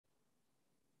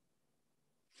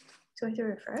Do I have to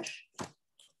refresh?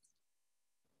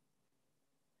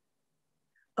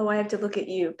 Oh, I have to look at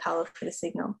you, Paolo, for the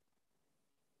signal.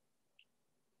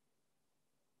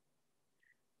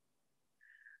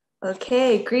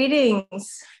 Okay,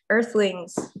 greetings,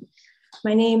 Earthlings.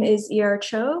 My name is E.R.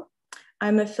 Cho.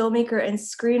 I'm a filmmaker and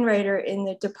screenwriter in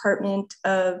the Department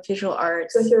of Visual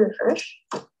Arts. Do I have to refresh?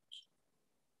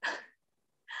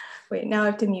 Wait, now I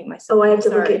have to mute myself. Oh, I have to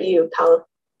look at you, Paolo.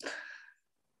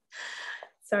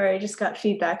 Sorry, I just got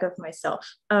feedback of myself.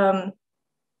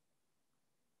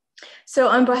 So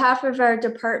on behalf of our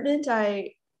department,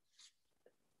 I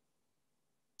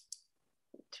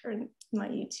turn my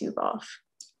YouTube off.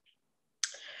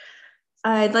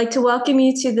 I'd like to welcome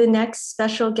you to the next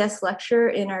special guest lecture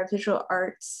in our visual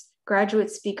arts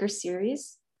graduate speaker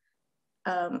series,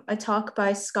 a talk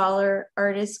by scholar,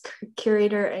 artist,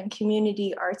 curator, and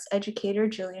community arts educator,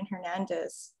 Jillian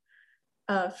Hernandez.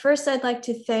 First, I'd like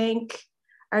to thank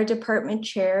our department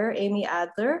chair, Amy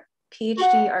Adler, Ph.D.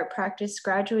 art practice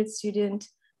graduate student,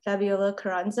 Fabiola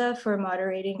Carranza, for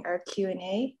moderating our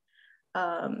Q&A,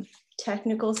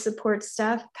 technical support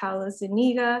staff, Paolo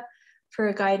Zuniga,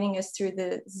 for guiding us through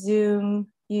the Zoom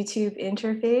YouTube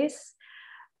interface,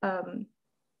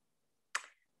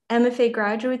 MFA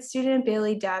graduate student,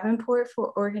 Bailey Davenport,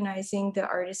 for organizing the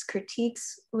artist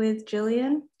critiques with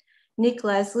Jillian, Nick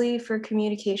Leslie for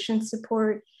communication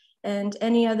support, and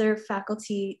any other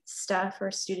faculty, staff, or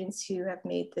students who have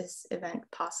made this event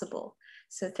possible.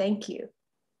 So thank you.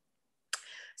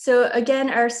 So again,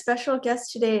 our special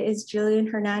guest today is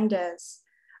Jillian Hernandez,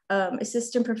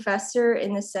 assistant professor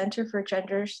in the Center for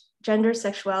Gender,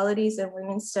 Sexualities, and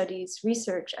Women's Studies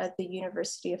Research at the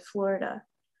University of Florida.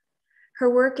 Her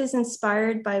work is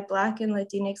inspired by Black and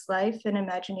Latinx life and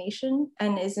imagination,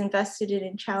 and is invested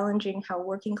in challenging how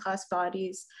working class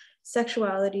bodies,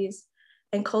 sexualities,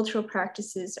 and cultural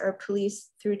practices are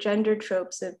policed through gender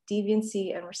tropes of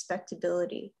deviancy and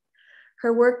respectability.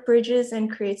 Her work bridges and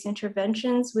creates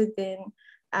interventions within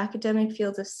academic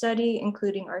fields of study,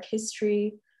 including art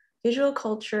history, visual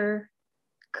culture,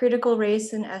 critical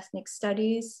race and ethnic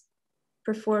studies,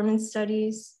 performance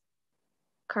studies,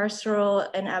 carceral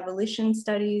and abolition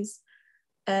studies,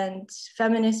 and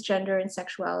feminist gender and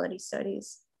sexuality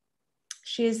studies.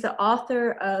 She is the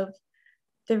author of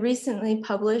the recently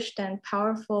published and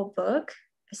powerful book,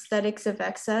 Aesthetics of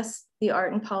Excess, The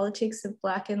Art and Politics of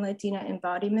Black and Latina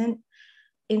Embodiment,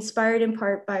 inspired in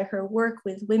part by her work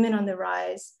with Women on the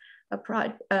Rise, a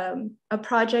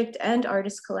project and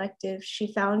artist collective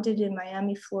she founded in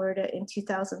Miami, Florida in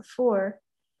 2004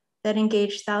 that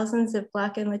engaged thousands of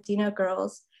Black and Latina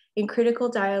girls in critical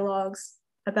dialogues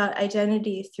about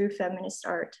identity through feminist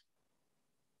art.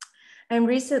 And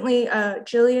recently,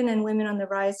 Jillian and Women on the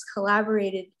Rise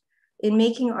collaborated in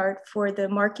making art for the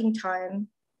marking time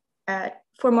at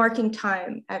MoMA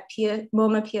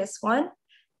PS1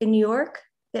 in New York,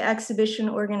 the exhibition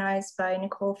organized by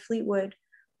Nicole Fleetwood,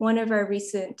 one of our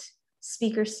recent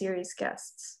speaker series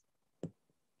guests.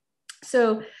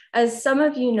 So as some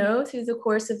of you know, through the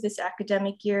course of this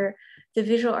academic year, the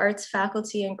visual arts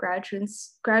faculty and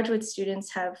graduate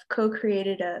students have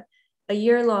co-created a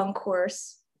year-long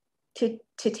course to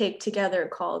take together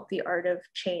called The Art of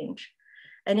Change.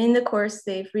 And in the course,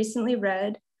 they've recently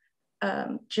read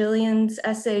Jillian's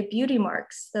essay, Beauty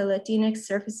Marks, the Latinx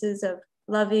Surfaces of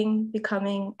Loving,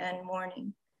 Becoming, and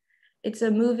Mourning. It's a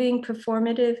moving,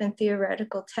 performative, and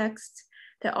theoretical text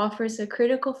that offers a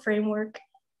critical framework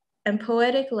and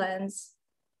poetic lens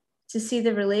to see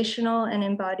the relational and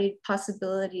embodied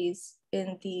possibilities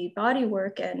in the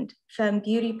bodywork and femme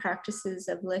beauty practices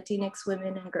of Latinx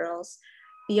women and girls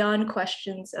beyond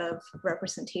questions of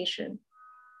representation.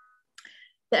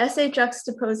 The essay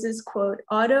juxtaposes, quote,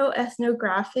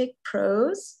 autoethnographic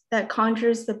prose that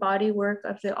conjures the bodywork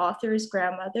of the author's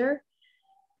grandmother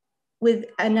with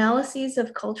analyses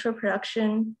of cultural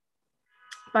production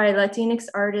by Latinx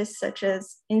artists such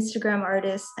as Instagram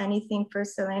artist Anything for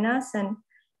Selenas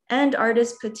and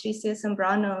artist Patricia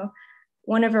Zambrano,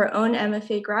 one of our own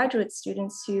MFA graduate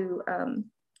students who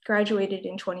graduated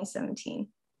in 2017.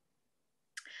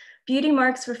 Beauty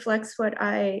Marks reflects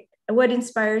what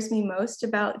inspires me most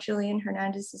about Jillian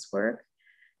Hernandez's work.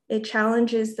 It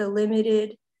challenges the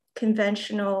limited,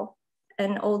 conventional,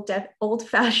 and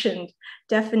old-fashioned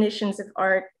definitions of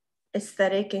art,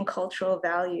 aesthetic, and cultural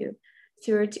value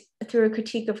through a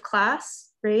critique of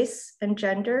class, race, and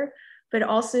gender, but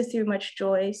also through much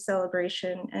joy,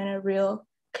 celebration, and a real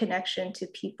connection to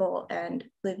people and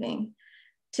living.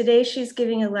 Today, she's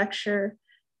giving a lecture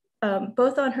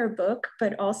both on her book,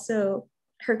 but also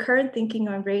her current thinking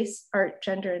on race, art,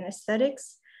 gender, and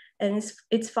aesthetics, and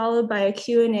it's followed by a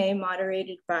Q&A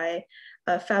moderated by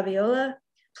Fabiola.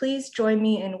 Please join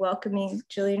me in welcoming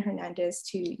Jillian Hernandez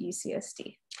to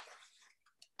UCSD.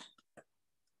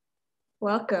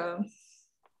 Welcome.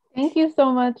 Thank you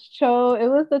so much, Cho. It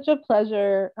was such a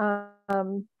pleasure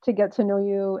to get to know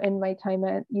you in my time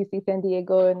at UC San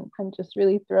Diego, and I'm just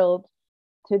really thrilled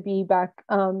to be back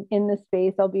in this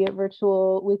space, albeit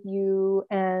virtual, with you,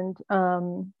 and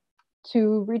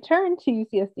to return to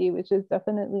UCSD, which is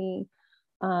definitely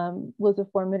was a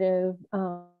formative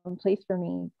place for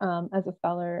me as a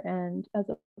scholar and as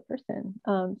a person.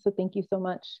 So thank you so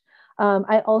much.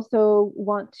 I also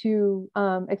want to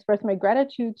express my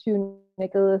gratitude to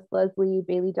Nicholas, Leslie,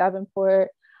 Bailey Davenport,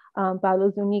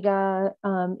 Pablo Zuniga,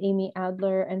 Amy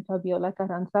Adler, and Fabiola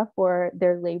Carranza for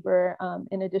their labor,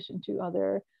 in addition to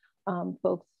other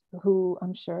folks who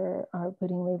I'm sure are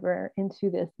putting labor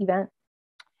into this event.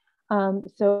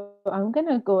 So I'm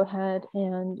gonna go ahead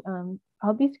and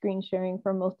I'll be screen sharing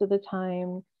for most of the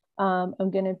time.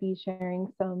 I'm gonna be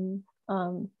sharing some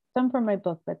from my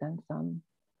book, but then some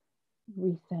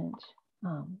recent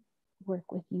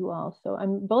work with you all. So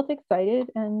I'm both excited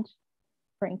and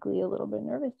frankly a little bit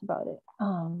nervous about it.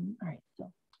 All right,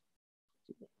 so.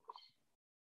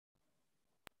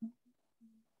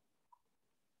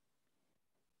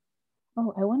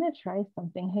 Oh, I want to try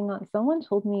something. Hang on. Someone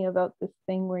told me about this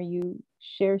thing where you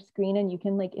share screen and you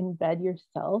can like embed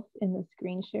yourself in the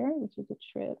screen share, which is a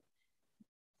trip.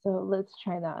 So let's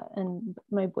try that. And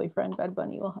my boyfriend, Bad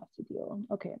Bunny, will have to deal.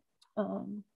 Okay. Let's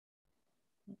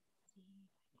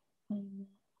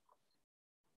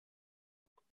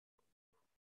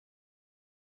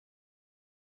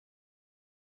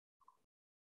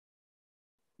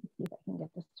see if I can get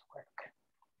this to work.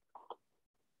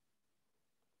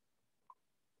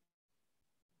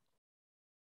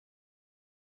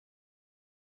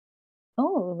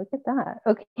 Oh, look at that.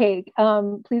 Okay,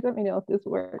 please let me know if this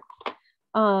works.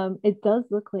 It does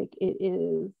look like it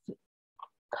is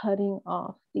cutting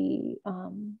off the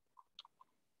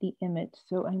image,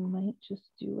 so I might just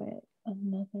do it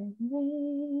another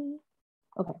way.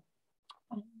 Okay,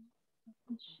 I'll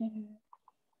share.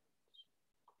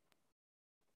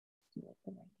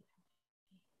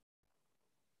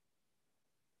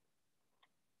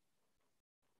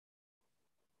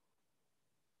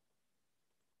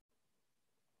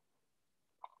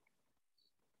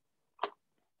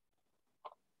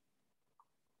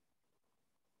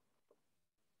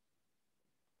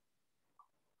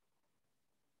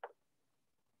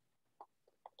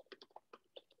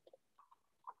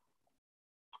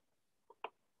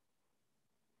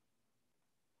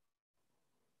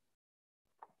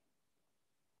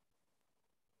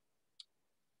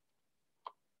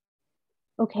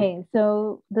 Okay,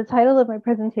 so the title of my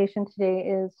presentation today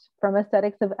is From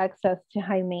Aesthetics of Excess to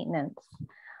High Maintenance.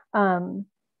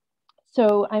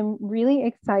 So I'm really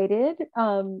excited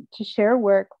to share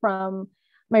work from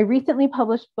my recently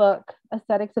published book,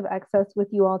 Aesthetics of Excess, with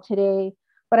you all today.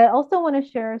 But I also want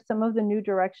to share some of the new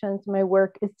directions my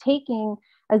work is taking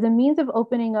as a means of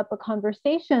opening up a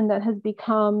conversation that has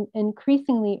become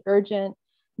increasingly urgent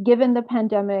given the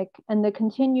pandemic and the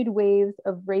continued waves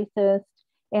of racist,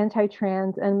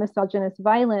 anti-trans, and misogynist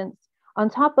violence on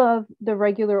top of the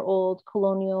regular old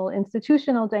colonial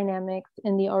institutional dynamics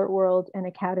in the art world and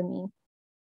academy.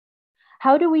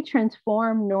 How do we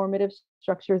transform normative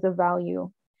structures of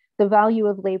value, the value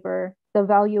of labor, the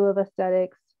value of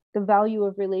aesthetics, the value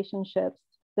of relationships,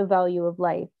 the value of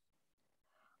life?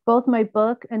 Both my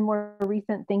book and more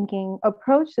recent thinking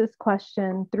approach this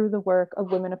question through the work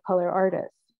of women of color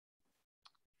artists.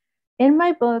 In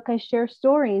my book, I share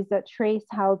stories that trace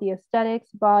how the aesthetics,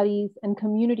 bodies, and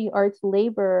community arts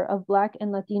labor of Black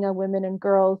and Latina women and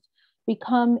girls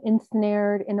become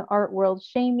ensnared in art world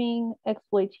shaming,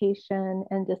 exploitation,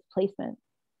 and displacement.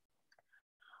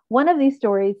 One of these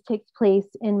stories takes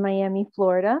place in Miami,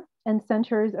 Florida, and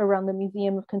centers around the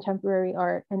Museum of Contemporary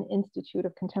Art and Institute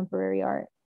of Contemporary Art.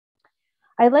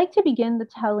 I'd like to begin the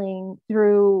telling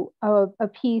through a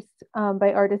piece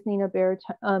by artist Nina Baer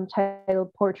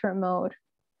titled Portrait Mode.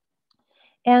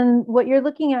 And what you're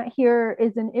looking at here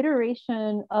is an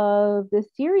iteration of this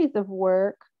series of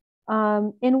work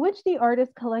in which the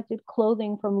artist collected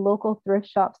clothing from local thrift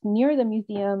shops near the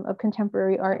Museum of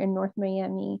Contemporary Art in North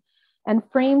Miami and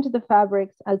framed the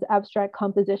fabrics as abstract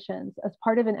compositions as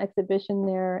part of an exhibition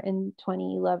there in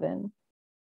 2011.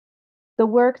 The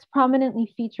works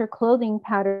prominently feature clothing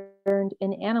patterned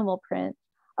in animal print,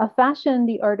 a fashion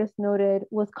the artist noted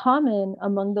was common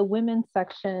among the women's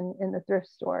section in the thrift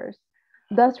stores,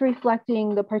 thus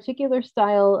reflecting the particular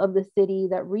style of the city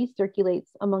that recirculates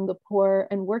among the poor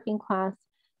and working class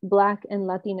Black and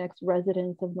Latinx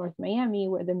residents of North Miami,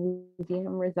 where the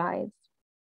museum resides.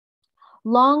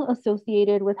 Long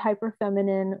associated with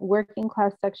hyperfeminine, working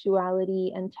class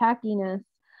sexuality and tackiness,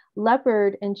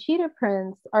 leopard and cheetah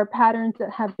prints are patterns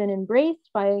that have been embraced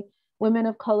by women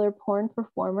of color porn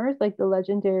performers like the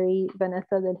legendary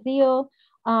Vanessa del Rio,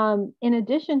 in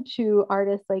addition to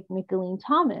artists like Micheline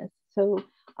Thomas, so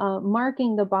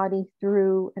marking the body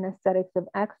through an aesthetics of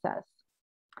excess.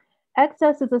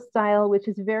 Excess is a style which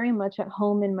is very much at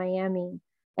home in Miami,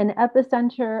 an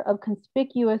epicenter of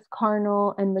conspicuous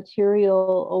carnal and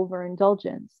material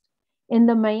overindulgence. In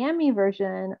the Miami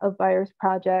version of Bayer's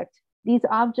project, these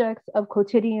objects of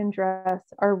quotidian dress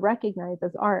are recognized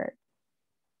as art.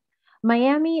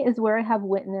 Miami is where I have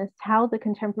witnessed how the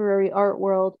contemporary art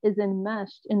world is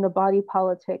enmeshed in the body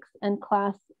politics and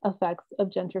class effects of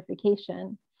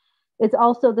gentrification. It's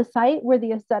also the site where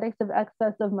the aesthetics of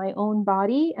excess of my own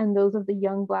body and those of the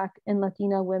young Black and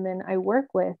Latina women I work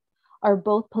with are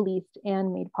both policed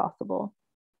and made possible.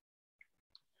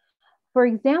 For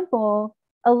example,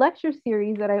 a lecture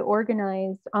series that I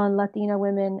organized on Latina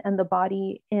women and the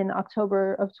body in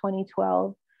October of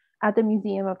 2012 at the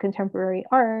Museum of Contemporary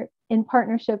Art, in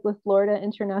partnership with Florida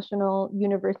International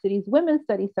University's Women's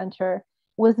Studies Center,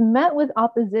 was met with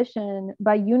opposition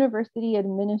by university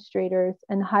administrators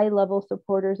and high-level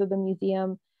supporters of the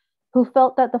museum who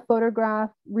felt that the photograph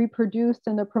reproduced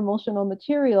in the promotional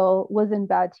material was in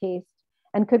bad taste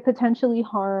and could potentially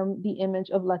harm the image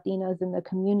of Latinas in the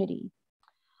community.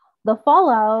 The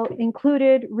fallout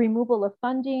included removal of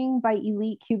funding by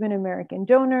elite Cuban American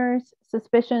donors,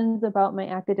 suspicions about my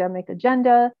academic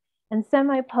agenda, and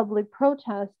semi-public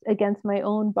protests against my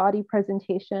own body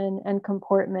presentation and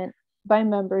comportment by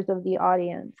members of the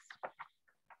audience.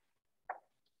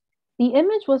 The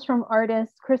image was from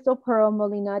artist Crystal Pearl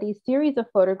Molinari's series of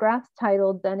photographs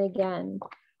titled Then Again,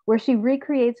 where she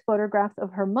recreates photographs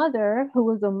of her mother, who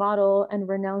was a model and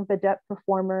renowned vedette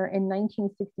performer in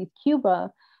 1960s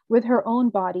Cuba, with her own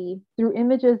body through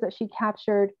images that she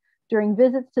captured during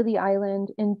visits to the island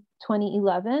in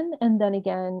 2011 and then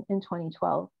again in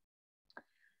 2012.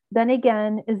 Then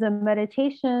Again is a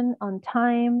meditation on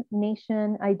time,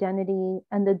 nation, identity,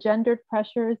 and the gendered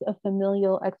pressures of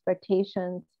familial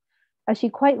expectations, as she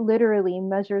quite literally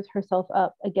measures herself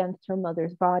up against her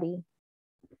mother's body.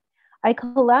 I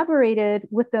collaborated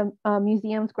with the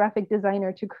museum's graphic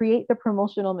designer to create the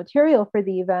promotional material for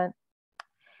the event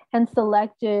and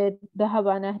selected the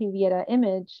Havana Riviera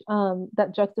image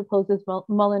that juxtaposes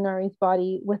Molinari's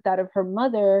body with that of her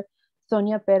mother,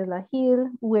 Sonia Perla Gil,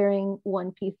 wearing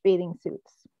one-piece bathing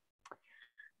suits.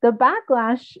 The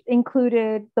backlash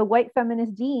included the white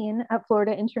feminist dean at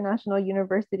Florida International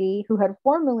University, who had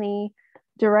formerly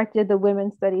directed the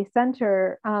Women's Studies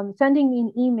Center, sending me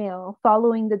an email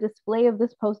following the display of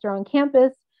this poster on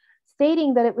campus,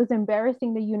 stating that it was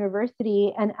embarrassing the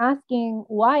university and asking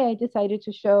why I decided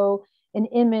to show an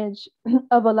image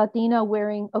of a Latina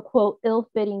wearing a, quote,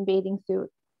 ill-fitting bathing suit,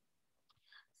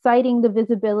 citing the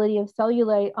visibility of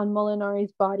cellulite on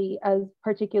Molinari's body as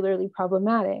particularly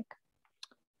problematic.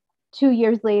 2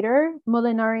 years later,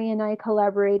 Molinari and I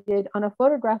collaborated on a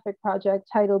photographic project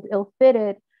titled Ill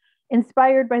Fitted,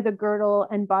 inspired by the girdle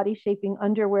and body-shaping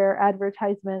underwear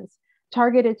advertisements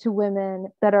targeted to women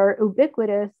that are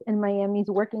ubiquitous in Miami's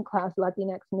working class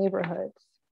Latinx neighborhoods.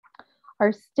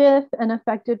 Our stiff and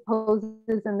affected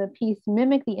poses in the piece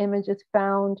mimic the images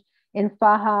found in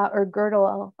faja or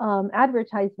girdle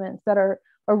advertisements that are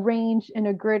arranged in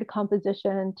a grid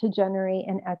composition to generate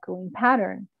an echoing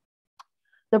pattern.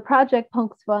 The project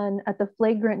pokes fun at the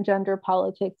flagrant gender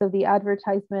politics of the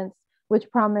advertisements, which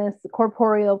promise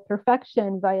corporeal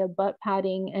perfection via butt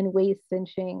padding and waist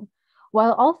cinching,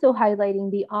 while also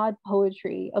highlighting the odd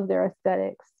poetry of their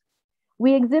aesthetics.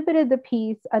 We exhibited the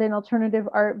piece at an alternative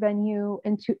art venue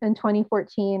in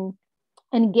 2014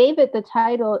 and gave it the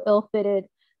title Ill Fitted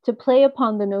to play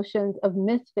upon the notions of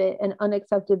misfit and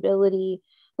unacceptability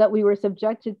that we were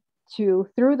subjected to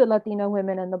through the Latina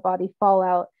women and the body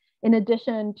fallout, in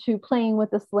addition to playing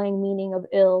with the slang meaning of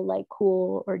ill, like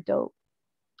cool or dope.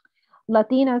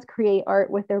 Latinas create art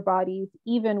with their bodies,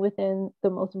 even within the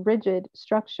most rigid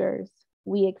structures.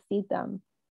 We exceed them.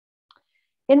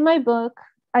 In my book,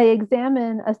 I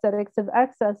examine aesthetics of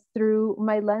excess through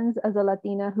my lens as a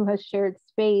Latina who has shared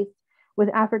space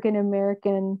with African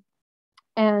American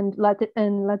and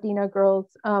Latina girls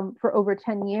for over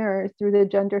 10 years through the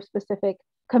gender-specific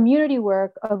community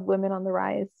work of Women on the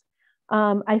Rise.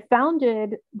 I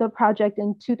founded the project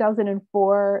in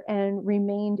 2004 and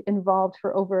remained involved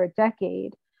for over a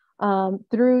decade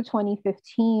through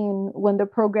 2015 when the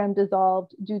program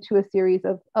dissolved due to a series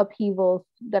of upheavals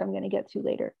that I'm going to get to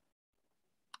later.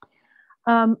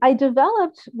 I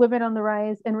developed Women on the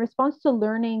Rise in response to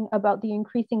learning about the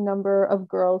increasing number of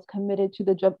girls committed to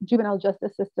the juvenile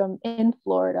justice system in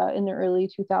Florida in the early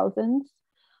 2000s.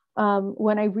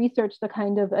 When I researched the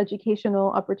kind of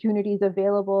educational opportunities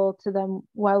available to them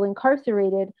while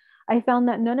incarcerated, I found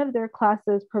that none of their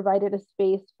classes provided a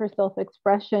space for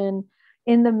self-expression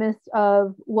in the midst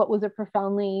of what was a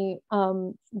profoundly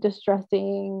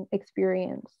distressing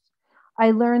experience.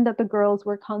 I learned that the girls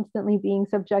were constantly being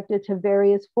subjected to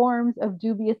various forms of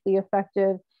dubiously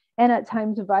effective and at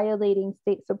times violating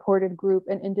state-supported group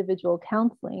and individual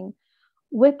counseling.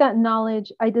 With that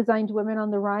knowledge, I designed Women on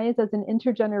the Rise as an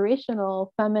intergenerational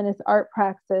feminist art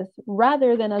praxis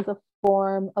rather than as a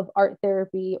form of art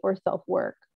therapy or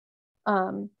self-work.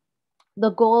 The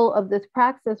goal of this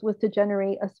praxis was to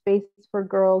generate a space for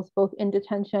girls, both in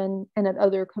detention and at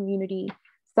other community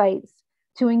sites,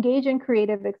 to engage in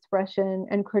creative expression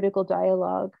and critical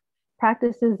dialogue,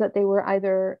 practices that they were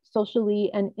either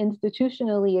socially and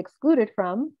institutionally excluded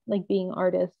from, like being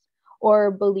artists,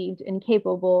 or believed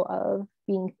incapable of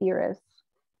being theorists.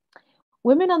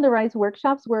 Women on the Rise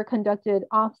workshops were conducted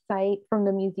off-site from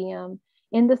the museum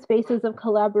in the spaces of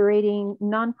collaborating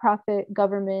nonprofit,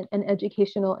 government, and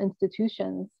educational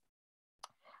institutions.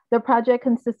 The project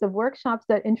consists of workshops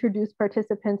that introduce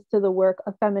participants to the work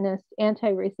of feminist,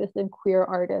 anti-racist, and queer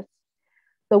artists.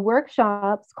 The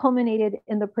workshops culminated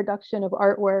in the production of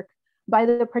artwork by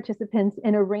the participants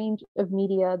in a range of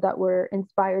media that were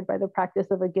inspired by the practice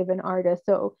of a given artist.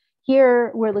 So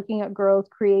here we're looking at girls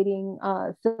creating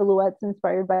silhouettes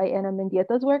inspired by Ana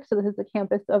Mendieta's work. So this is the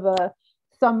campus of a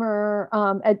summer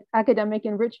academic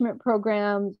enrichment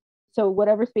program. So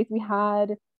whatever space we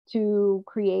had to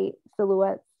create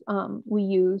silhouettes, we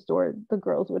used, or the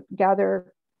girls would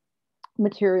gather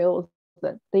materials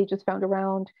that they just found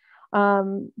around.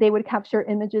 They would capture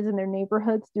images in their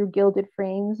neighborhoods through gilded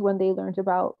frames when they learned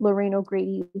about Lorraine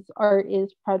O'Grady's Art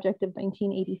Is project of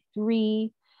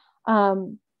 1983.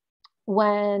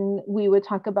 When we would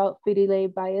talk about Firile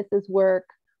Baez's work,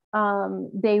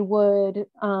 they would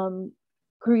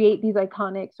create these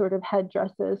iconic sort of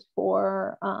headdresses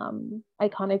for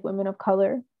iconic women of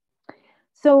color.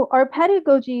 So our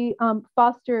pedagogy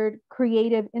fostered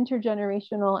creative,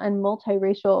 intergenerational, and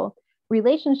multiracial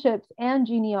relationships and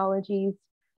genealogies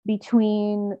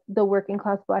between the working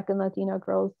class Black and Latina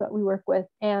girls that we work with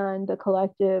and the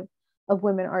collective of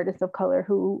women artists of color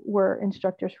who were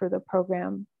instructors for the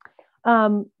program.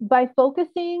 By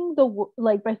focusing the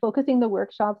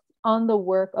workshops on the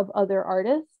work of other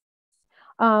artists,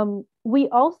 we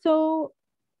also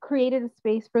created a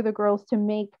space for the girls to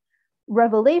make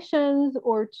revelations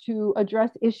or to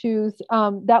address issues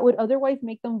that would otherwise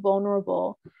make them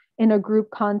vulnerable in a group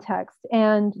context.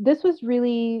 And this was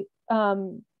really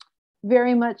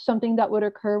very much something that would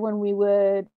occur when we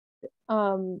would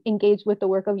engage with the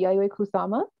work of Yayoi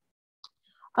Kusama.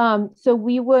 So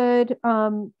we would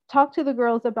talk to the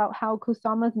girls about how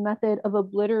Kusama's method of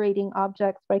obliterating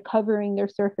objects by covering their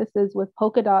surfaces with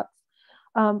polka dots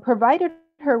provided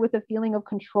her with a feeling of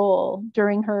control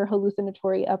during her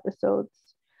hallucinatory episodes.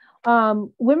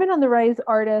 Women on the Rise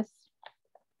artists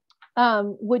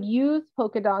would use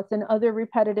polka dots and other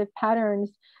repetitive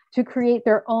patterns to create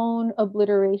their own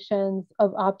obliterations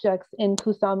of objects in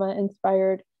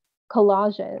Kusama-inspired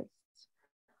collages.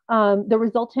 The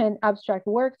resultant abstract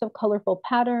works of colorful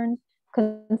patterns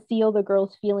conceal the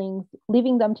girls' feelings,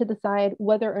 leaving them to decide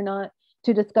whether or not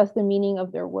to discuss the meaning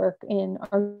of their work in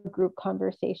our group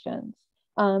conversations.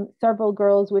 Several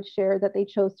girls would share that they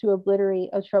chose to obliterate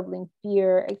a troubling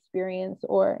fear, experience,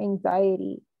 or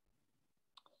anxiety.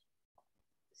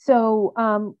 So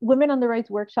Women on the Rise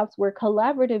workshops were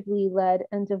collaboratively led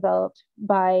and developed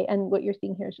by, and what you're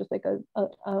seeing here is just like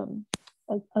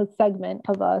a segment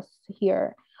of us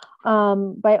here,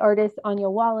 by artists Anya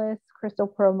Wallace, Crystal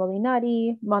Pearl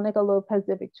Molinari, Monica Lopez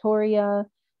de Victoria,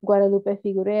 Guadalupe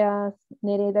Figueras,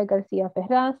 Nereida Garcia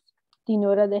Ferraz,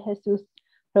 Dinora de Jesus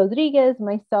Rodriguez,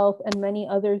 myself, and many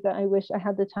others that I wish I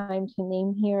had the time to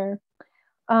name here.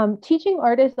 Teaching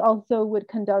artists also would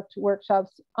conduct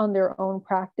workshops on their own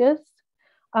practice.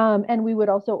 And we would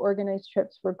also organize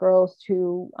trips for girls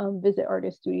to visit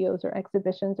artist studios or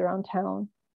exhibitions around town.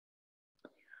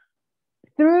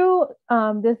 Through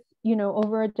this,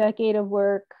 over a decade of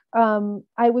work,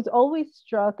 I was always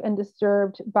struck and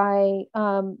disturbed by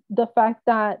the fact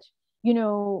that,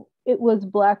 it was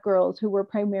Black girls who were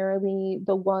primarily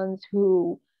the ones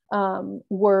who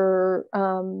were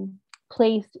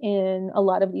placed in a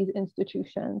lot of these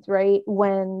institutions, right?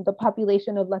 When the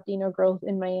population of Latino girls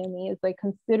in Miami is like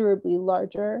considerably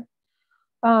larger.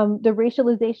 The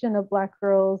racialization of Black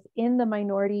girls in the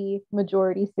minority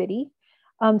majority city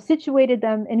situated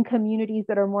them in communities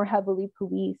that are more heavily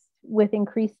policed, with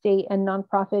increased state and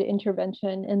nonprofit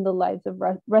intervention in the lives of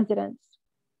residents.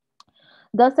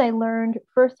 Thus, I learned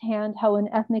firsthand how an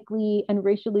ethnically and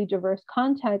racially diverse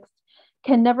context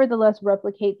can nevertheless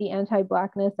replicate the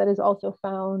anti-Blackness that is also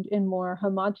found in more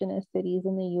homogenous cities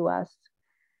in the US.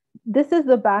 This is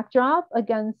the backdrop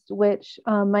against which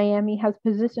Miami has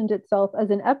positioned itself as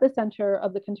an epicenter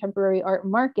of the contemporary art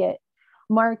market,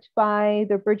 marked by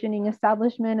the burgeoning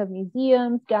establishment of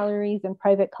museums, galleries, and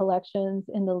private collections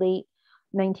in the late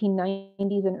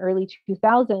 1990s and early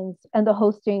 2000s, and the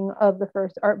hosting of the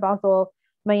first Art Basel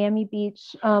Miami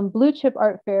Beach Blue Chip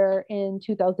Art Fair in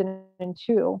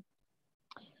 2002.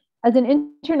 As an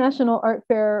international art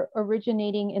fair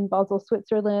originating in Basel,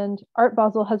 Switzerland, Art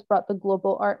Basel has brought the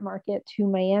global art market to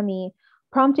Miami,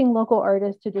 prompting local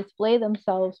artists to display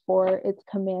themselves for its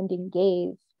commanding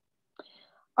gaze.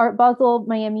 Art Basel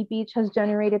Miami Beach has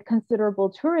generated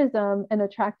considerable tourism and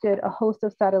attracted a host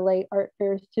of satellite art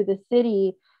fairs to the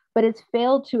city, but it's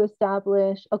failed to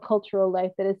establish a cultural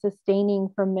life that is sustaining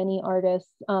for many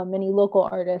artists, many local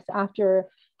artists, after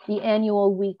the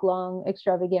annual week-long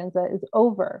extravaganza is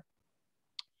over.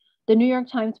 The New York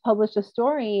Times published a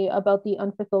story about the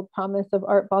unfulfilled promise of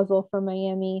Art Basel for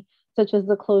Miami, such as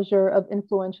the closure of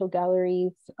influential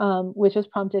galleries, which has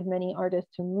prompted many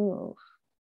artists to move.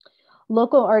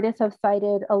 Local artists have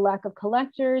cited a lack of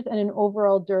collectors and an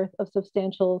overall dearth of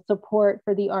substantial support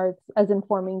for the arts as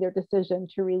informing their decision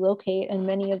to relocate. And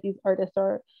many of these artists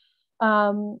are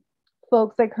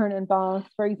folks like Hernan Boss,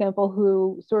 for example,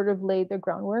 who sort of laid the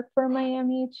groundwork for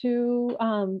Miami to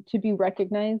be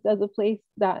recognized as a place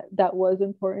that was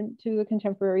important to the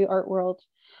contemporary art world.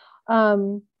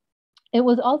 It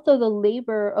was also the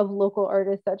labor of local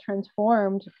artists that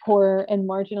transformed poor and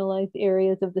marginalized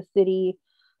areas of the city,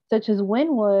 such as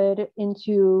Wynwood,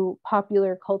 into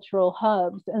popular cultural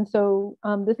hubs. And so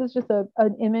this is just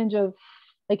an image of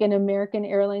like an American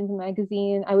Airlines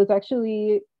magazine. I was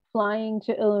actually flying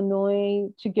to Illinois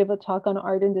to give a talk on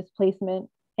art and displacement.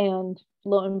 And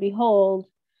lo and behold,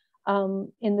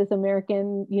 in this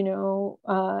American,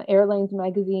 Airlines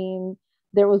magazine,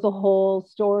 there was a whole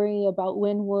story about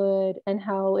Wynwood and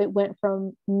how it went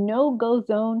from no-go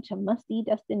zone to must-see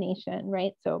destination,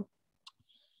 right? So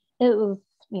it was,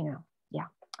 yeah.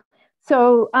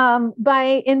 So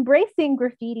by embracing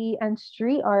graffiti and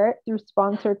street art through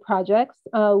sponsored projects,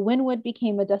 Wynwood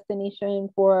became a destination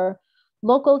for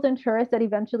locals and tourists that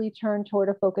eventually turned toward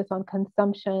a focus on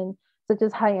consumption, such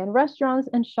as high-end restaurants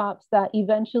and shops that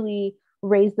eventually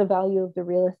raised the value of the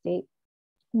real estate,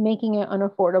 making it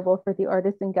unaffordable for the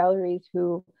artists and galleries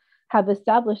who have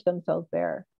established themselves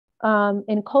there.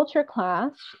 In culture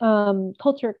class,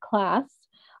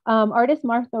 artist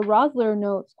Martha Rosler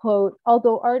notes, quote,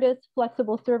 although artists,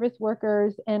 flexible service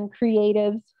workers, and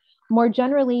creatives more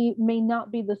generally may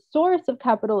not be the source of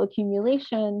capital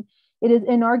accumulation, it is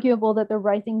inarguable that the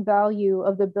rising value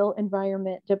of the built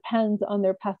environment depends on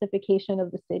their pacification of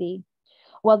the city.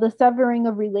 While the severing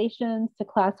of relations to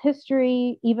class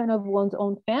history, even of one's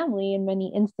own family in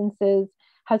many instances,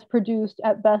 has produced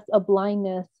at best a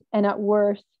blindness and at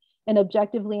worst an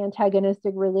objectively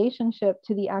antagonistic relationship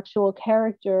to the actual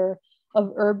character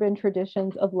of urban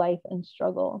traditions of life and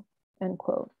struggle, end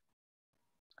quote.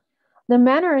 The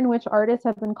manner in which artists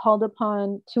have been called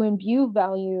upon to imbue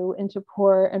value into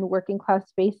poor and working class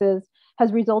spaces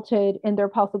has resulted in their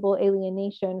possible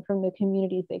alienation from the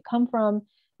communities they come from,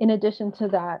 in addition to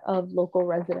that of local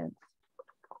residents.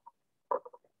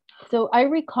 So I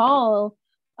recall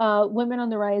Women on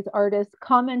the Rise artists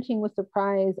commenting with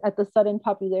surprise at the sudden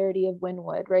popularity of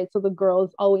Wynwood, right? So the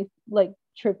girls always like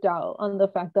tripped out on the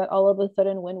fact that all of a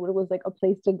sudden Wynwood was like a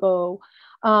place to go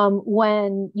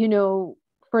when,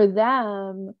 for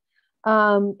them,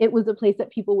 it was a place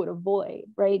that people would avoid,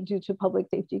 right? Due to public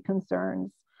safety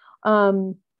concerns.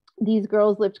 These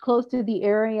girls lived close to the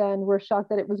area and were shocked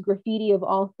that it was graffiti of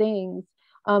all things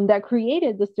that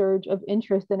created the surge of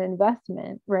interest and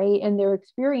investment, right? And their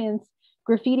experience,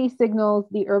 graffiti signals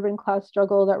the urban class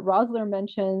struggle that Rosler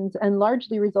mentions and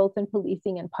largely results in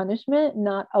policing and punishment,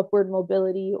 not upward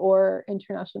mobility or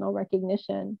international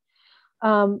recognition.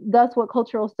 Thus, what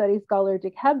cultural studies scholar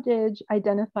Dick Hebdige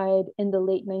identified in the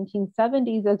late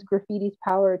 1970s as graffiti's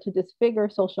power to disfigure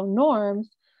social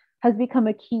norms has become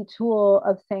a key tool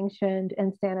of sanctioned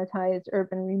and sanitized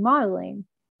urban remodeling.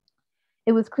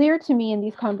 It was clear to me in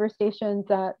these conversations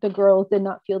that the girls did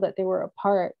not feel that they were a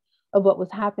part of what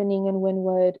was happening in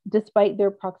Wynwood, despite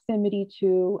their proximity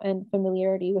to and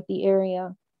familiarity with the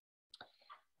area.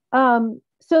 So,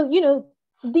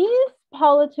 these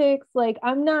politics, like,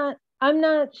 I'm not I'm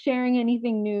not sharing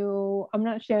anything new. I'm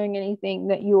not sharing anything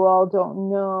that you all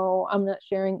don't know. I'm not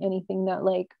sharing anything that,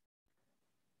 like,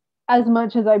 as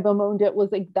much as I bemoaned it,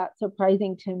 was like that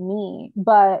surprising to me.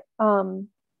 But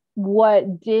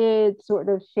what did sort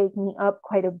of shake me up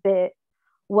quite a bit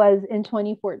was in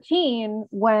 2014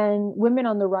 when Women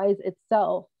on the Rise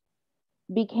itself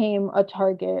became a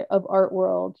target of art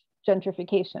world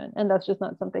gentrification. And that's just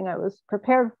not something I was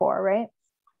prepared for, right?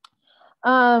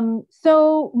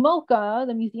 So MoCA,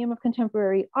 the Museum of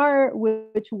Contemporary Art,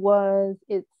 which was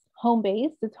its home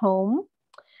base, its home,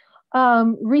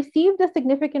 received a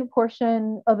significant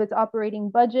portion of its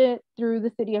operating budget through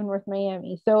the city of North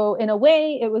Miami. So in a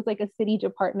way, it was like a city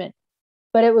department,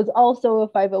 but it was also a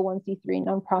 501c3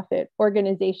 nonprofit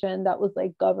organization that was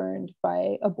like governed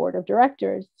by a board of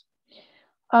directors.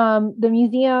 The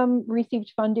museum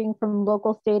received funding from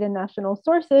local, state, and national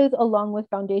sources, along with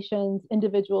foundations,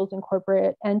 individuals, and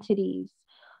corporate entities.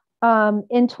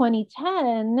 In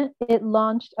 2010, it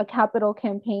launched a capital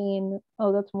campaign.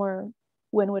 Oh, that's more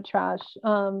Winwood trash.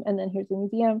 And then here's the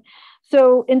museum.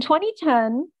 So in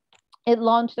 2010, it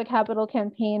launched a capital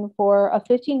campaign for a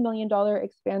 $15 million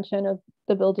expansion of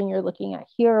the building you're looking at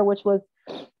here, which was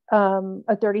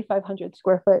a 3,500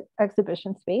 square foot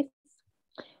exhibition space.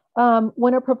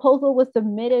 When a proposal was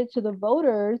submitted to the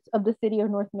voters of the city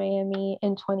of North Miami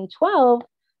in 2012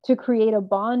 to create a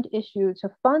bond issue to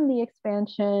fund the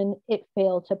expansion, it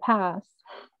failed to pass.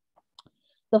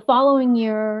 The following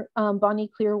year, Bonnie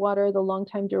Clearwater, the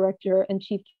longtime director and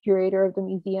chief curator of the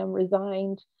museum,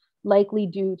 resigned, likely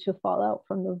due to fallout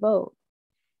from the vote.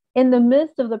 In the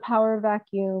midst of the power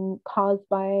vacuum caused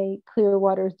by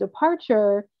Clearwater's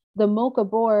departure, the MoCA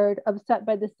board, upset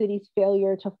by the city's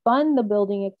failure to fund the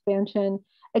building expansion,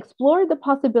 explored the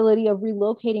possibility of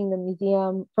relocating the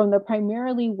museum from the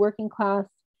primarily working class,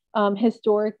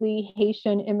 historically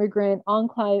Haitian immigrant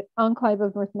enclave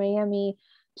of North Miami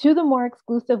to the more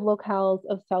exclusive locales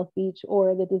of South Beach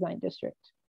or the Design District.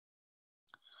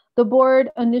 The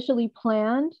board initially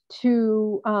planned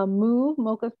to move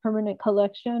MoCA's permanent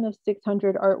collection of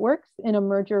 600 artworks in a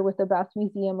merger with the Bass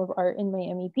Museum of Art in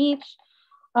Miami Beach.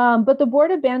 But the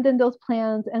board abandoned those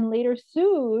plans and later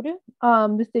sued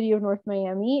the city of North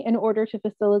Miami in order to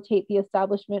facilitate the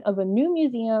establishment of a new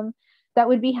museum that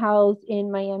would be housed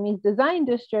in Miami's Design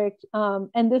District.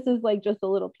 And this is like just a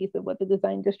little piece of what the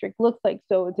Design District looks like.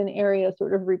 So it's an area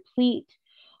sort of replete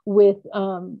with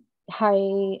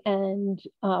high-end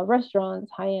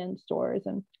restaurants, high-end stores,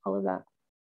 and all of that.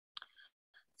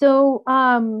 So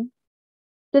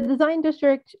the Design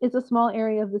District is a small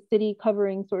area of the city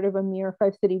covering sort of a mere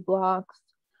 5 city blocks.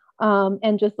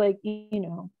 And just like,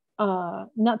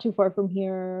 not too far from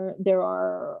here, there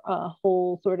are a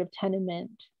whole sort of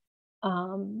tenement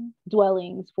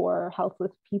dwellings for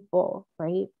houseless people,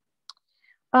 right?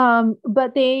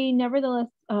 But they nevertheless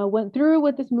went through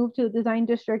with this move to the Design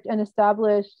District and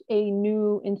established a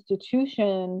new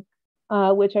institution,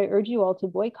 which I urge you all to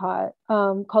boycott,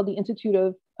 called the Institute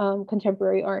of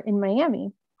Contemporary Art in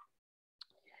Miami.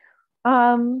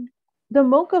 The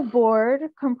MoCA board,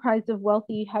 comprised of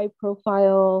wealthy,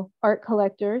 high-profile art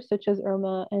collectors such as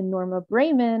Irma and Norma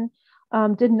Brayman,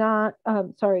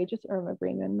 just Irma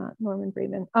Brayman, not Norman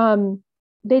Brayman.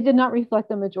 They did not reflect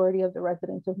the majority of the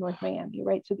residents of North Miami,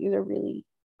 right? So these are really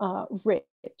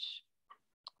rich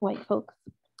white folks.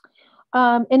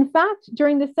 In fact,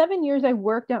 during the 7 years I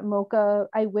worked at MoCA,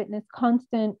 I witnessed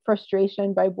constant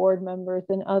frustration by board members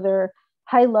and other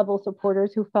high-level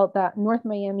supporters who felt that North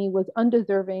Miami was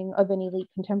undeserving of an elite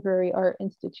contemporary art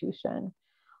institution.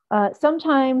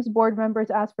 Sometimes board members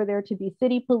asked for there to be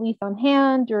city police on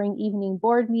hand during evening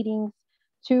board meetings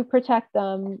to protect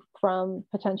them from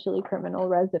potentially criminal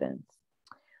residents.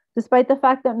 Despite the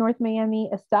fact that North Miami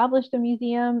established a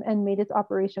museum and made its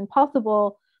operation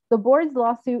possible, the board's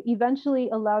lawsuit eventually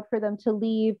allowed for them to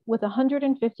leave with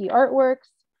 150 artworks,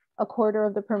 a quarter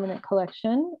of the permanent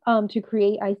collection, to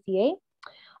create ICA.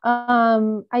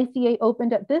 ICA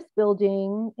opened at this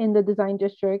building in the Design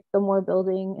District, the Moore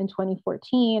Building, in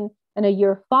 2014, and a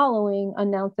year following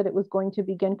announced that it was going to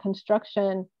begin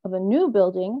construction of a new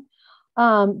building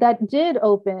that did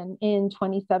open in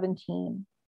 2017.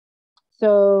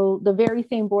 So the very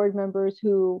same board members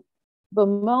who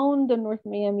bemoaned the North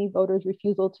Miami voters'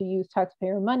 refusal to use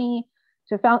taxpayer money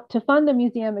to fund the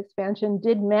museum expansion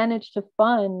did manage to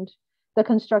fund the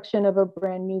construction of a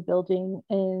brand new building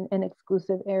in an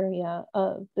exclusive area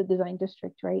of the Design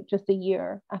District, right? Just a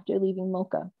year after leaving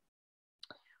MoCA.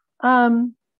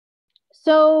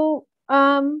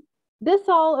 This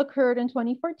all occurred in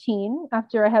 2014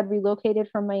 after I had relocated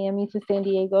from Miami to San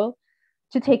Diego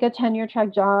to take a tenure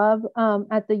track job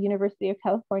at the University of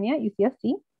California,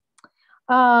 UCSC.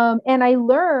 And I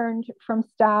learned from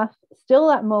staff still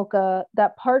at MoCA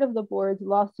that part of the board's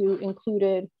lawsuit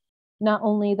included not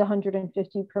only the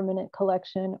 150 permanent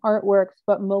collection artworks,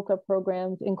 but MoCA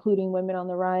programs, including Women on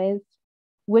the Rise,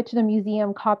 which the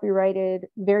museum copyrighted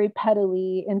very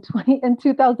pettily in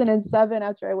 2007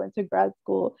 after I went to grad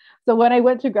school. So when I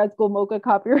went to grad school, MoCA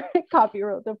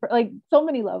copyright like so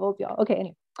many levels, y'all. Okay,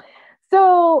 anyway.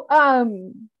 So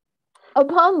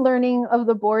upon learning of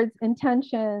the board's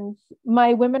intentions,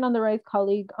 my Women on the Rise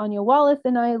colleague, Anya Wallace,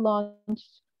 and I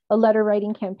launched a letter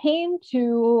writing campaign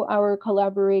to our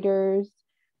collaborators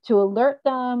to alert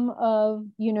them of,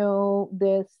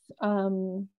 this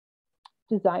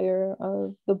desire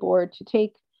of the board to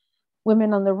take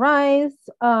Women on the Rise.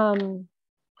 And,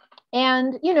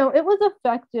 it was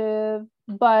effective,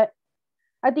 but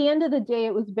at the end of the day,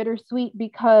 it was bittersweet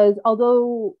because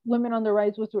although Women on the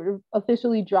Rise was sort of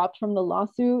officially dropped from the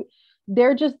lawsuit,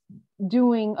 they're just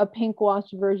doing a pink wash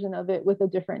version of it with a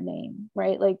different name,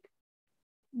 right? Like,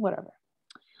 whatever.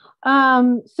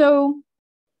 So,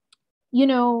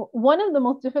 one of the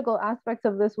most difficult aspects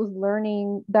of this was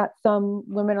learning that some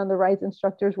Women on the Rise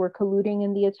instructors were colluding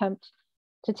in the attempt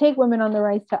to take Women on the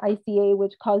Rise to ICA,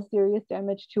 which caused serious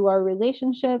damage to our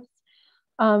relationships.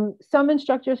 Some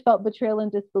instructors felt betrayal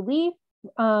and disbelief,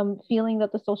 feeling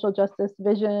that the social justice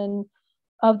vision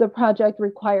of the project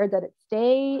required that it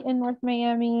stay in North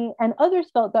Miami, and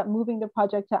others felt that moving the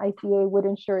project to ICA would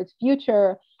ensure its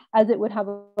future, as it would have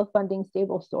a funding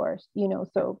stable source,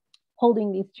 so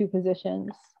holding these two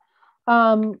positions.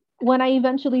 When I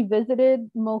eventually visited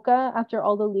MoCA after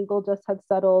all the legal dust had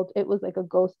settled, it was like a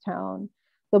ghost town.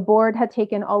 The board had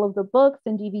taken all of the books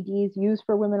and DVDs used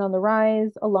for Women on the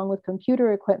Rise, along with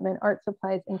computer equipment, art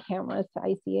supplies, and cameras to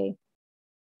ICA.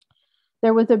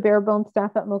 There was a bare bones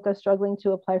staff at MoCA struggling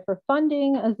to apply for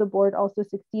funding, as the board also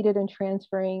succeeded in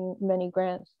transferring many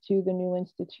grants to the new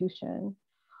institution.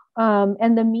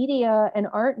 And the media and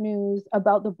art news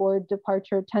about the board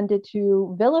departure tended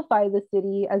to vilify the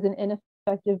city as an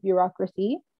ineffective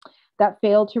bureaucracy that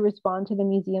failed to respond to the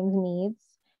museum's needs,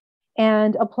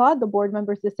 and applaud the board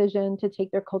members' decision to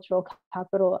take their cultural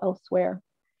capital elsewhere.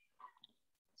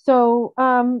 So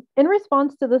in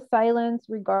response to the silence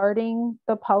regarding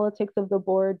the politics of the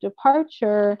board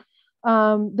departure,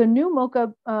 the new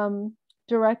MoCA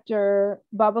director,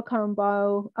 Babacar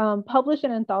Mbao, published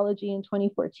an anthology in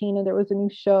 2014, and there was a new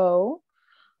show.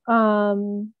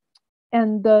 And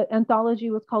the anthology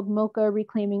was called MoCA: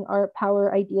 Reclaiming Art,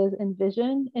 Power, Ideas, and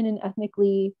Vision in an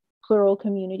Ethnically Plural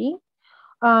Community.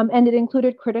 And it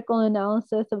included critical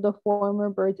analysis of the former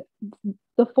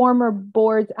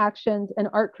board's actions and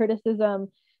art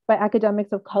criticism by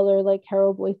academics of color like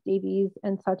Carol Boyce Davies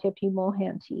and Satya P.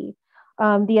 Mohanty.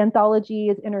 The anthology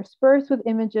is interspersed with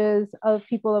images of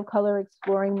people of color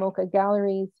exploring MoCA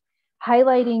galleries,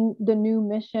 highlighting the new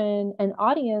mission and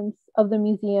audience of the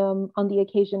museum on the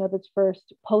occasion of its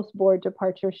first post-board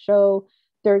departure show,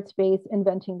 Third Space: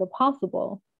 Inventing the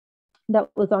Possible, that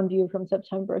was on view from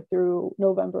September through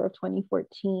November of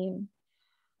 2014.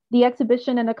 The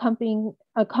exhibition and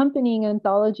accompanying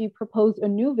anthology proposed a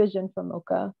new vision for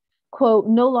MoCA, quote,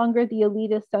 no longer the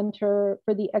elitist center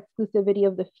for the exclusivity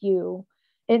of the few.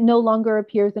 It no longer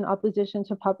appears in opposition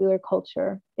to popular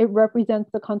culture. It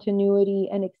represents the continuity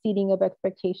and exceeding of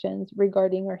expectations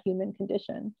regarding our human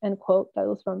condition, end quote. That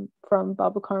was from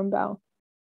Babacar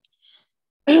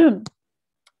Mbao.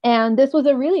 And this was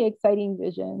a really exciting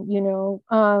vision,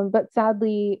 but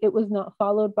sadly, it was not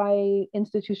followed by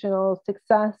institutional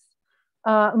success.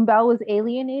 Mbao was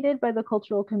alienated by the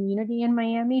cultural community in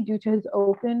Miami due to his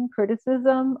open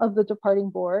criticism of the departing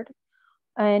board,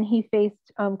 and he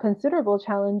faced considerable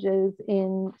challenges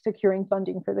in securing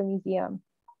funding for the museum.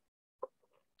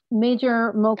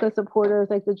 Major MoCA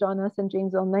supporters like the John S. and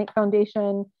James L. Knight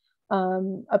Foundation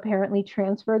apparently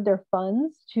transferred their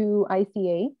funds to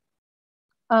ICA,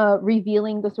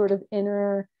 revealing the sort of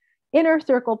inner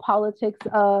circle politics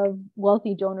of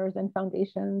wealthy donors and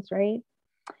foundations, right?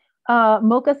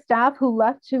 MoCA staff who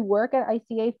left to work at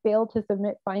ICA failed to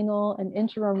submit final and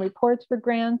interim reports for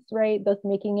grants, right? Thus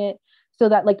making it so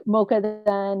that like MoCA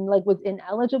then like was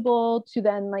ineligible to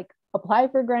then like apply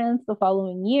for grants the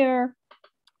following year.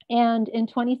 And in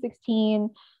 2016,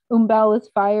 Mbao was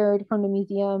fired from the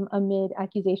museum amid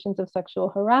accusations of sexual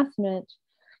harassment.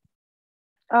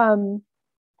 I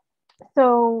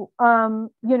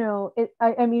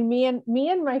mean, me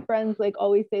and my friends like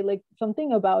always say like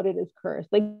something about it is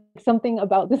cursed, like something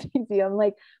about this museum.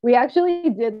 Like we actually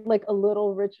did like a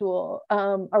little ritual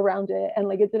around it, and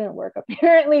like it didn't work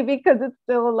apparently because it's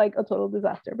still like a total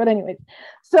disaster. But anyways,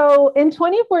 so in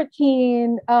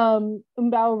 2014,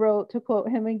 Mbao wrote, to quote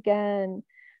him again,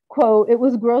 quote, "It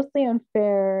was grossly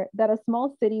unfair that a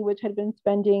small city which had been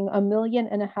spending $1.5 million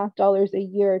a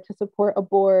year to support a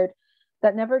board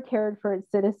that never cared for its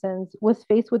citizens was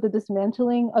faced with the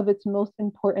dismantling of its most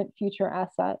important future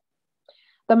asset.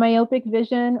 The myopic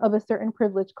vision of a certain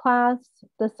privileged class,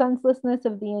 the senselessness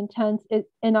of the intense,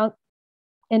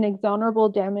 inexorable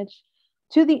damage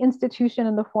to the institution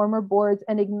and the former board's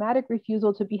enigmatic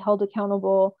refusal to be held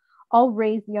accountable all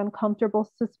raise the uncomfortable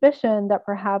suspicion that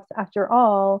perhaps, after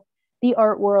all, the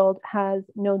art world has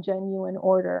no genuine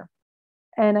order."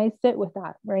 And I sit with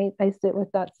that, right? I sit with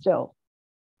that still.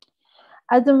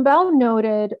 As Mbao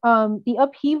noted, the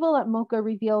upheaval at MoCA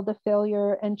revealed the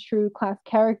failure and true class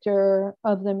character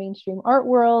of the mainstream art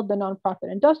world, the nonprofit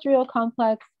industrial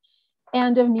complex,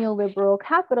 and of neoliberal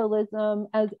capitalism,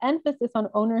 as emphasis on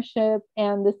ownership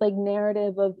and this like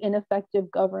narrative of ineffective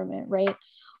government, right?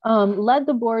 Led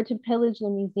the board to pillage the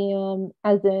museum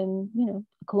as in,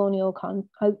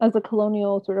 as a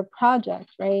colonial sort of project,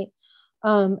 right?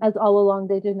 As all along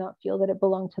they did not feel that it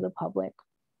belonged to the public.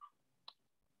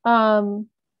 And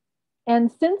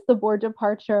since the board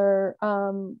departure,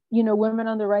 Women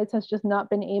on the Rights has just not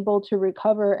been able to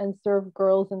recover and serve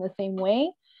girls in the same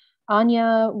way.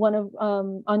 Anya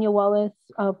Wallace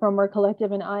from our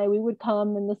collective and I, we would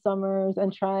come in the summers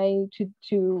and try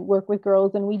to work with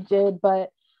girls, and we did, but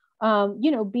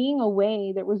being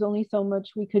away, there was only so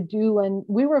much we could do, and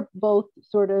we were both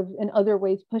sort of in other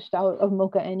ways pushed out of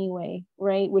MoCA anyway,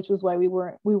 right? Which was why we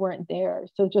weren't there.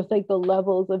 So just like the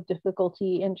levels of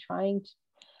difficulty in trying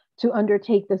to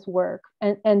undertake this work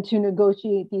and to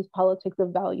negotiate these politics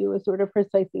of value is sort of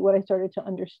precisely what I started to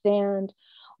understand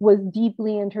was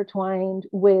deeply intertwined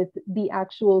with the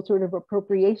actual sort of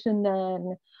appropriation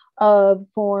then of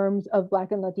forms of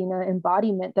Black and Latina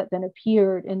embodiment that then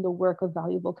appeared in the work of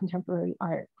valuable contemporary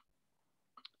art.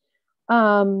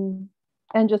 And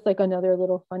just like another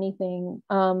little funny thing,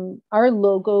 our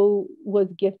logo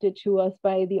was gifted to us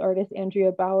by the artist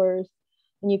Andrea Bowers.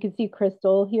 And you can see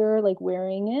Crystal here, like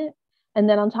wearing it. And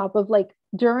then on top of like,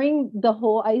 during the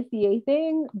whole ICA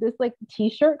thing, this like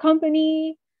t-shirt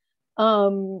company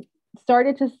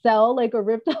started to sell like a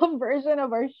ripped off version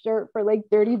of our shirt for like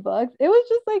 $30. It was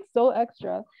just like so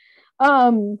extra.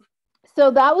 So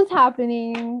that was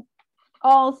happening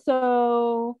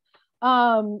also.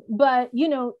 But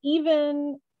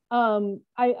even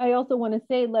I also want to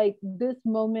say like this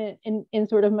moment in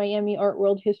sort of Miami art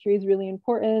world history is really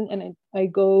important. And I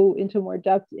go into more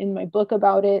depth in my book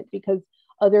about it because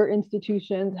other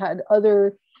institutions had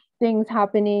other things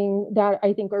happening that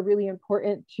I think are really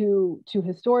important to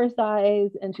historicize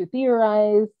and to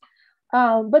theorize.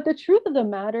 But the truth of the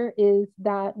matter is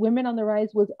that Women on the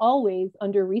Rise was always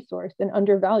under-resourced and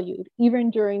undervalued, even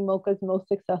during MoCA's most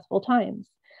successful times.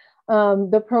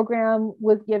 The program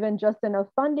was given just enough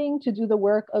funding to do the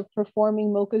work of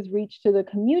performing MoCA's reach to the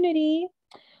community,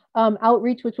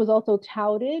 outreach, which was also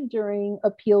touted during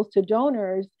appeals to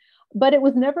donors, but it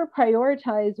was never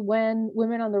prioritized when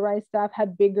Women on the Rise staff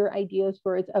had bigger ideas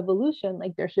for its evolution.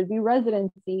 Like there should be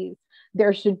residencies,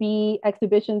 there should be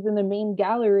exhibitions in the main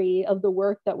gallery of the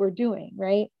work that we're doing,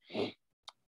 right?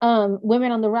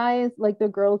 Women on the Rise, like the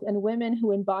girls and women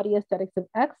who embody aesthetics of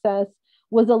excess,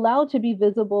 was allowed to be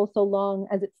visible so long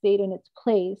as it stayed in its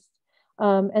place.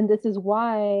 And this is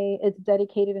why its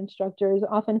dedicated instructors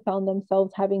often found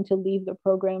themselves having to leave the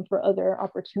program for other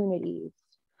opportunities.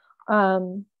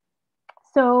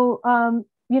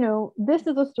 This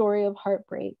is a story of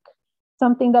heartbreak,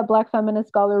 something that Black feminist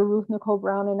scholar Ruth Nicole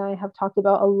Brown and I have talked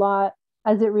about a lot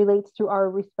as it relates to our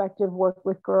respective work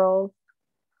with girls.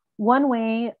 One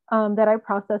way that I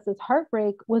processed this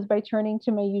heartbreak was by turning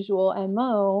to my usual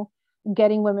MO,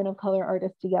 getting women of color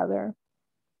artists together.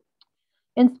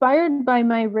 Inspired by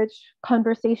my rich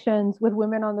conversations with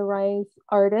Women on the Rise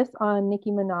artists on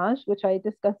Nicki Minaj, which I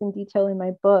discuss in detail in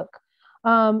my book,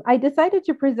 I decided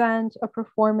to present a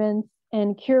performance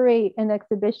and curate an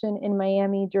exhibition in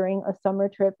Miami during a summer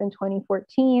trip in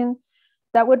 2014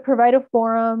 that would provide a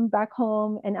forum back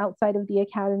home and outside of the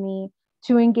academy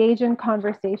to engage in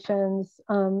conversations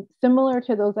similar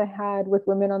to those I had with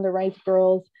Women on the Rise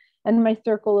girls and my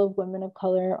circle of women of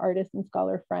color artists and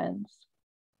scholar friends.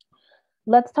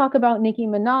 Let's Talk About Nicki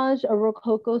Minaj, a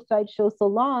Rococo sideshow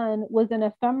salon, was an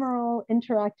ephemeral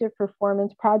interactive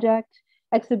performance project,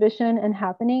 exhibition, and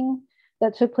happening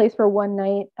that took place for one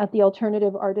night at the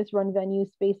alternative artist-run venue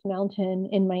Space Mountain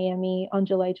in Miami on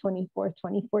July 24th,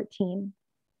 2014.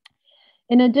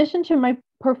 In addition to my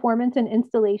performance and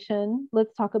installation,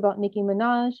 Let's Talk About Nicki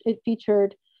Minaj, it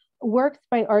featured works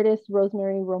by artists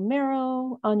Rosemary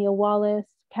Romero, Anya Wallace,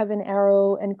 Kevin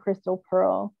Arrow, and Crystal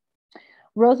Pearl.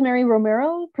 Rosemary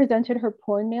Romero presented her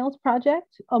Porn Nails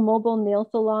project, a mobile nail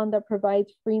salon that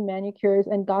provides free manicures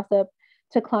and gossip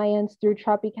to clients through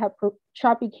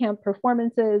Tropicamp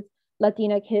performances,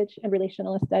 Latina kitsch, and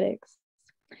relational aesthetics.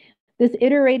 This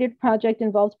iterated project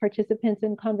involves participants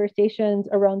in conversations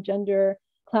around gender,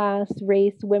 class,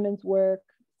 race, women's work,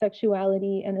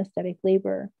 sexuality, and aesthetic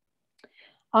labor.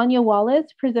 Anya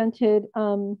Wallace presented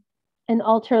an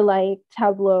altar-like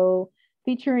tableau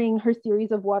featuring her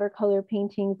series of watercolor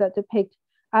paintings that depict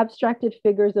abstracted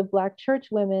figures of Black church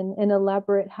women in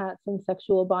elaborate hats and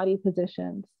sexual body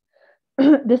positions.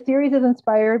 The series is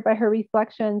inspired by her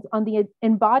reflections on the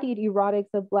embodied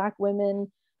erotics of Black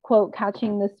women, quote,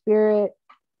 catching the spirit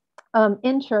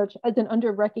in church as an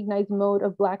under-recognized mode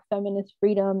of Black feminist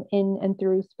freedom in and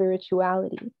through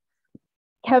spirituality.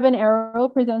 Kevin Arrow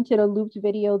presented a looped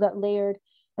video that layered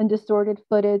and distorted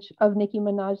footage of Nicki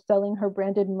Minaj selling her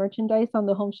branded merchandise on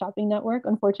the Home Shopping Network.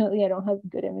 Unfortunately, I don't have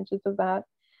good images of that.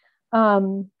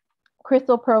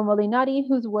 Crystal Pearl Molinari,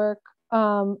 whose work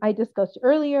I discussed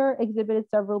earlier, exhibited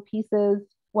several pieces.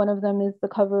 One of them is the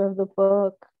cover of the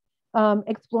book,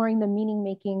 exploring the meaning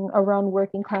making around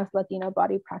working class Latina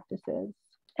body practices.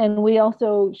 And we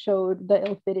also showed the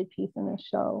ill-fitted piece in the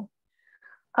show.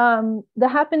 The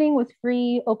happening was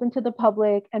free, open to the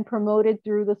public, and promoted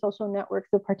through the social networks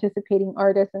of participating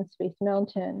artists and Space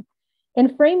Mountain.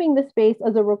 In framing the space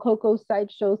as a Rococo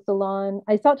sideshow salon,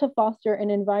 I sought to foster an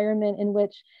environment in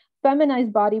which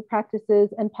feminized body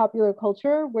practices and popular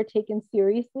culture were taken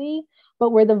seriously,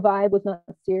 but where the vibe was not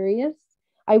serious.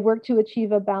 I worked to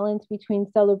achieve a balance between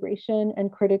celebration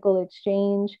and critical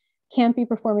exchange, campy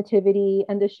performativity,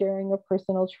 and the sharing of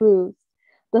personal truths.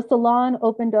 The salon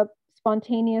opened up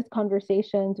spontaneous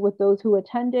conversations with those who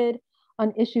attended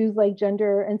on issues like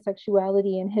gender and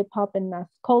sexuality in hip hop and mass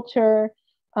culture,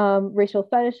 racial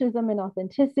fetishism and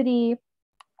authenticity,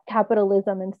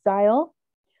 capitalism and style.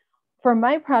 For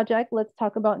my project, Let's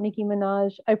Talk About Nicki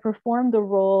Minaj, I performed the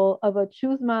role of a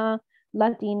Chusma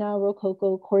Latina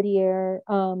Rococo courtier,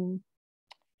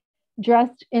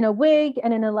 dressed in a wig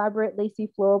and an elaborate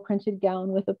lacy floral printed gown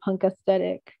with a punk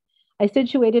aesthetic. I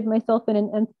situated myself in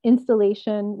an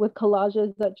installation with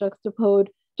collages that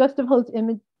juxtaposed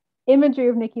imagery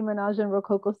of Nicki Minaj and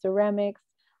Rococo ceramics,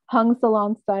 hung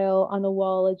salon style on a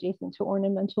wall adjacent to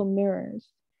ornamental mirrors.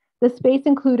 The space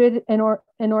included an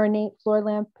ornate floor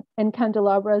lamp and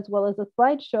candelabra, as well as a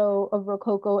slideshow of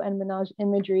Rococo and Minaj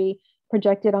imagery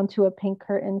projected onto a pink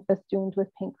curtain festooned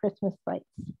with pink Christmas lights.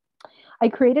 I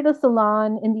created a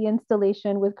salon in the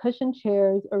installation with cushioned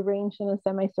chairs arranged in a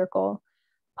semicircle.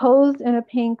 Posed in a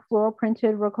pink floral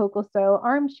printed Rococo style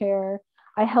armchair,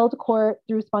 I held court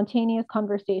through spontaneous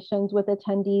conversations with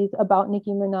attendees about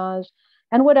Nicki Minaj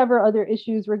and whatever other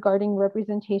issues regarding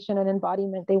representation and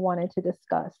embodiment they wanted to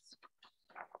discuss.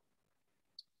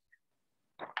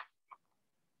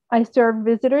 I served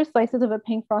visitors slices of a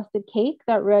pink frosted cake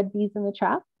that read Bees in the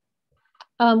Trap,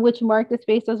 which marked the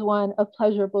space as one of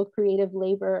pleasurable creative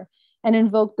labor and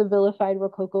invoked the vilified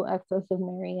Rococo excess of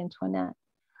Marie Antoinette.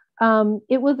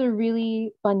 It was a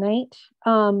really fun night.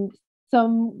 Some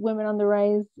Women on the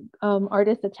Rise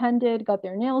artists attended, got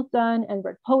their nails done, and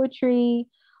read poetry.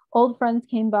 Old friends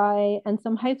came by, and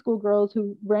some high school girls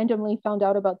who randomly found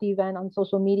out about the event on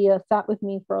social media sat with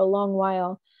me for a long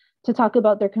while to talk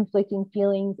about their conflicting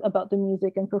feelings about the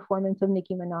music and performance of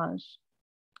Nicki Minaj.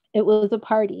 It was a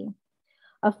party,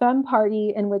 a femme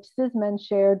party in which cis men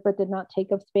shared but did not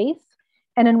take up space,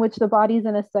 and in which the bodies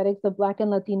and aesthetics of Black and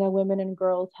Latina women and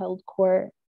girls held court.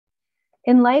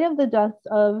 In light of the deaths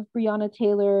of Breonna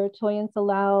Taylor, Toyin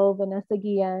Salau, Vanessa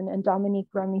Guillen, and Dominique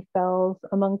Remy Fells,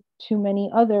 among too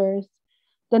many others,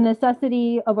 the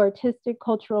necessity of artistic,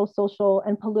 cultural, social,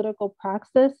 and political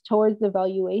praxis towards the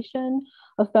valuation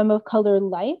of femme of color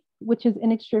life, which is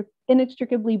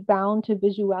inextricably bound to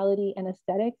visuality and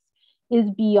aesthetics, is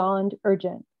beyond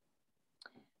urgent.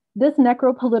 This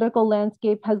necropolitical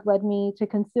landscape has led me to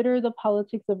consider the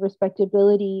politics of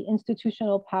respectability,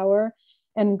 institutional power,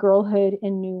 and girlhood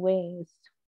in new ways.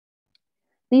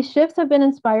 These shifts have been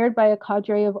inspired by a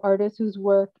cadre of artists whose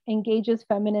work engages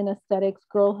feminine aesthetics,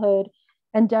 girlhood,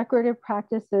 and decorative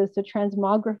practices to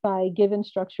transmogrify given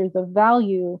structures of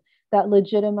value that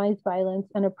legitimize violence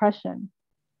and oppression.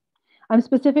 I'm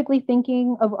specifically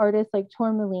thinking of artists like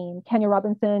Tourmaline, Kenya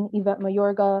Robinson, Yvette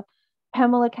Mayorga,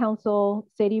 Pamela Council,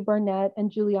 Sadie Barnett,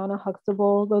 and Juliana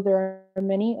Huxtable, though there are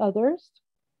many others.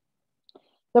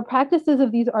 The practices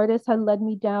of these artists had led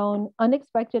me down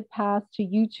unexpected paths to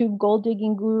YouTube gold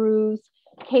digging gurus,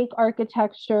 cake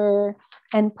architecture,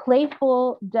 and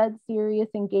playful, dead serious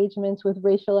engagements with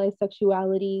racialized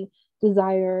sexuality,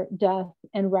 desire, death,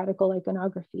 and radical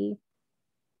iconography.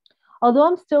 Although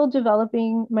I'm still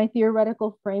developing my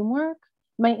theoretical framework,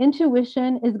 my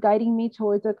intuition is guiding me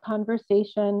towards a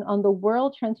conversation on the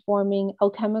world transforming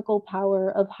alchemical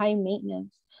power of high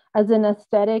maintenance as an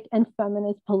aesthetic and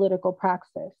feminist political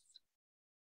praxis.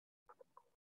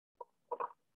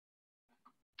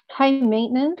 High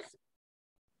maintenance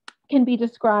can be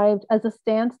described as a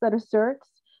stance that asserts,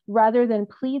 rather than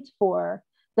pleads for,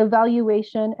 the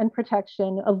valuation and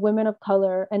protection of women of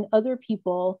color and other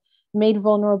people made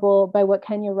vulnerable by what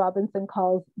Kenya Robinson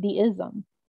calls the ism.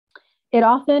 It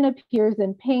often appears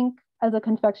in pink as a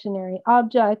confectionery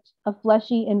object, a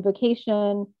fleshy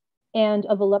invocation, and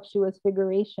a voluptuous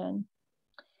figuration.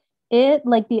 It,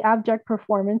 like the abject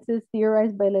performances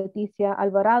theorized by Leticia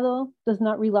Alvarado, does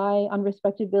not rely on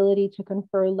respectability to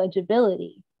confer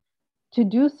legibility. To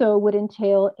do so would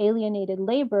entail alienated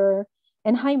labor,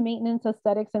 and high maintenance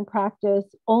aesthetics and practice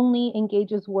only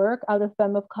engages work out of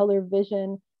femme of color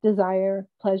vision, desire,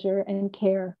 pleasure, and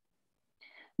care.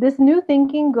 This new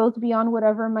thinking goes beyond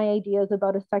whatever my ideas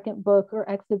about a second book or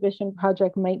exhibition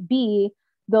project might be,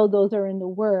 though those are in the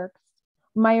works.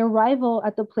 My arrival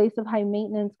at the place of high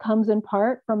maintenance comes in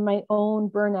part from my own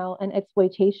burnout and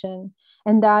exploitation,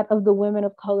 and that of the women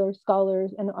of color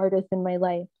scholars and artists in my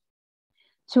life.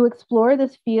 To explore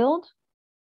this field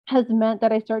has meant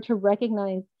that I start to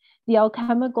recognize the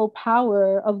alchemical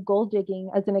power of gold digging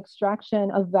as an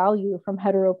extraction of value from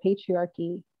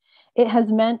heteropatriarchy. It has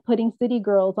meant putting city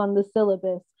girls on the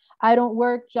syllabus. I don't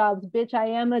work jobs, bitch, I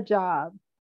am a job.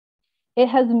 It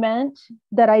has meant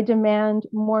that I demand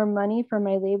more money for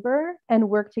my labor and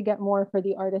work to get more for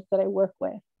the artists that I work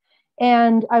with.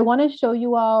 And I want to show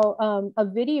you all a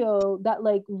video that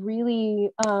like really,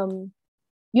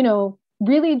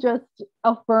 really just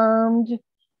affirmed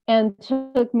and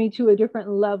took me to a different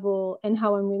level and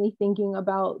how I'm really thinking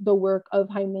about the work of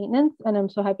high maintenance. And I'm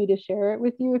so happy to share it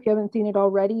with you. If you haven't seen it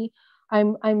already,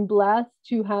 I'm blessed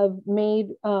to have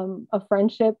made a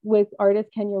friendship with artist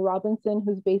Kenya Robinson,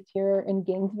 who's based here in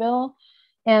Gainesville.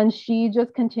 And she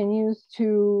just continues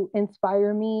to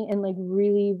inspire me in like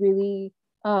really, really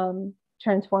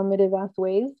transformative ass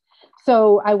ways.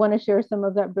 So I want to share some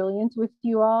of that brilliance with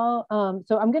you all.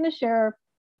 So I'm going to share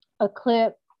a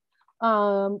clip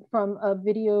from a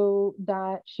video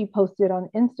that she posted on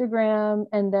Instagram.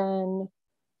 And then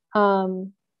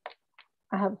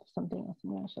I have something else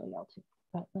I'm going to show y'all too.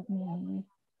 But let me,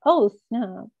 oh,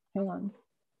 snap. Hang on.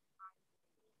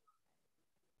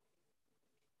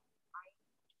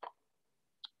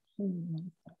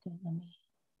 One second. Let me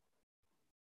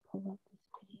pull up this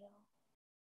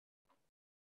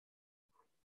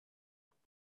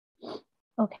video.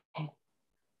 Okay.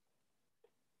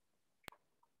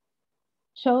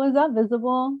 Show, is that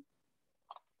visible?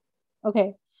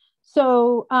 Okay.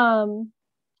 So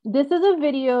this is a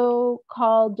video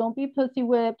called Don't Be Pussy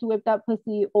Whipped, Whip That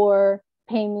Pussy, or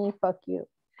Pay Me, Fuck You.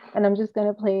 And I'm just going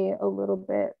to play a little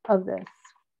bit of this.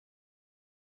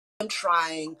 I'm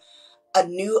trying a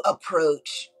new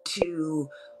approach to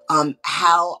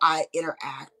how I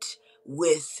interact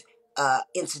with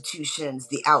institutions,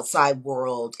 the outside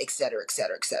world, et cetera, et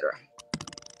cetera, et cetera.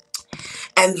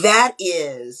 And that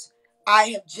is, I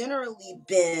have generally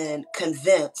been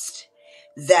convinced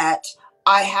that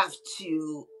I have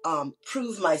to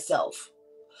prove myself.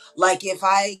 Like if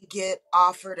I get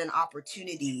offered an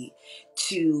opportunity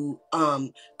to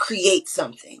create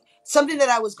something that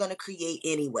I was going to create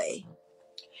anyway,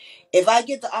 if I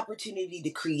get the opportunity to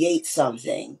create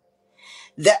something,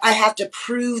 that I have to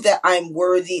prove that I'm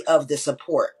worthy of the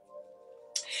support.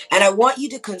 And I want you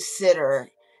to consider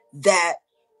that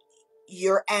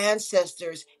your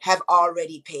ancestors have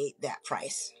already paid that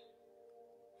price.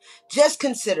 Just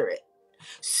consider it.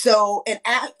 So in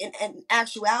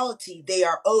actuality, they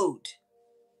are owed.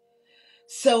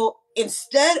 So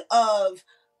instead of,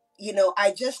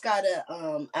 I just got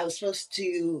I was supposed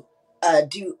to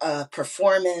do a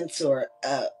performance or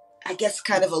I guess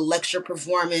kind of a lecture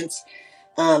performance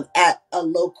at a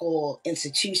local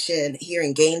institution here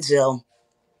in Gainesville.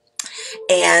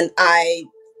 And I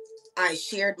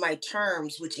shared my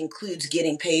terms, which includes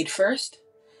getting paid first.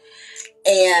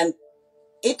 And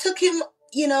it took him,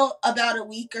 about a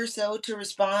week or so to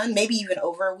respond, maybe even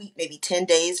over a week, maybe 10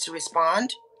 days to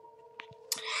respond.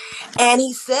 And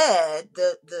he said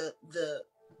the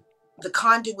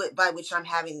conduit by which I'm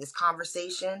having this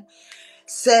conversation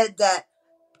said that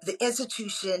the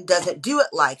institution doesn't do it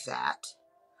like that.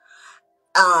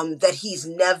 That he's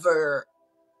never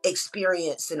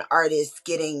experienced an artist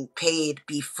getting paid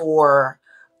before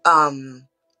the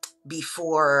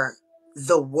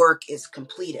work is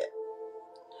completed.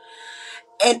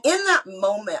 And in that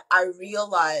moment, I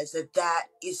realized that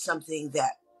is something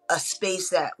that a space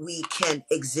that we can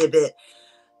exhibit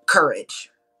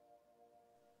courage.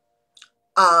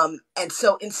 And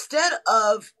so instead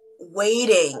of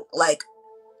waiting, like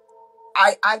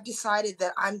I've decided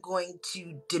that I'm going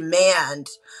to demand,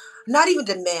 not even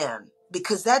demand,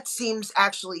 because that seems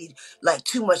actually like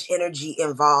too much energy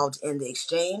involved in the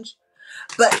exchange,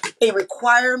 but a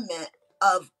requirement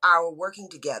of our working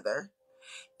together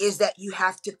is that you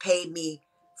have to pay me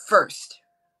first.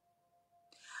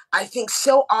 I think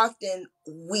so often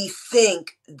we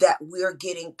think that we're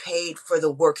getting paid for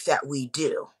the work that we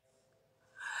do.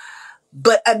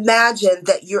 But imagine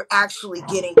that you're actually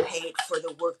getting paid for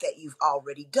the work that you've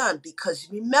already done. Because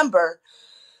remember,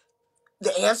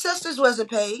 the ancestors wasn't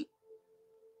paid.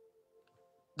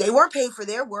 They weren't paid for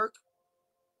their work.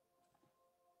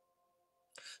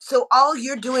 So all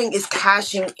you're doing is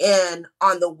cashing in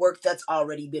on the work that's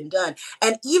already been done.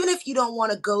 And even if you don't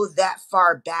want to go that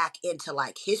far back into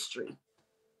like history,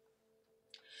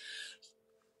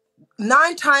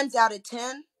 9 times out of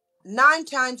 10,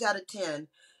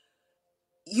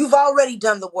 you've already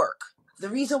done the work. The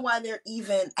reason why they're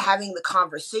even having the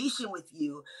conversation with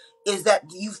you is that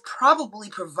you've probably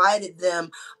provided them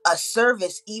a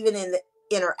service, even in the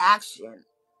interaction,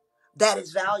 that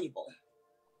is valuable.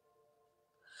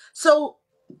 So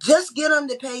just get them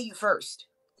to pay you first.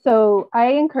 So I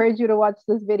encourage you to watch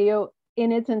this video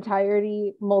in its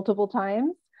entirety multiple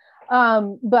times.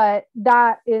 But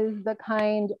that is the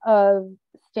kind of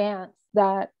stance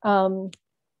that I'm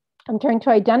trying to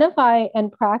identify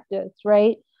and practice,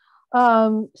 right?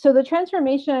 So the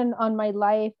transformation on my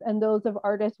life and those of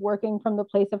artists working from the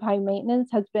place of high maintenance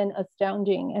has been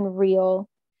astounding and real.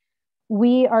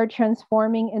 We are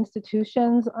transforming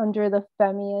institutions under the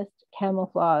feminist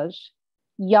camouflage.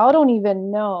 Y'all don't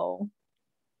even know,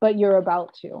 but you're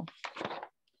about to.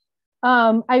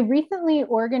 I recently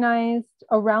organized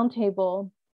a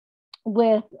roundtable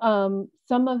with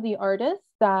some of the artists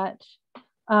that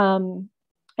and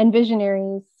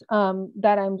visionaries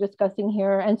that I'm discussing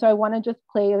here. And so I want to just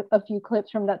play a few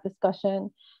clips from that discussion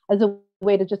as a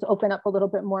way to just open up a little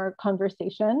bit more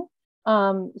conversation.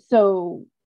 Here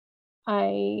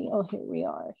we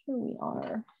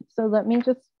are. So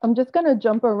I'm just going to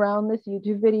jump around this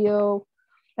YouTube video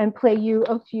and play you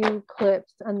a few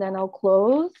clips and then I'll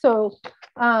close. So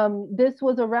this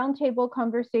was a roundtable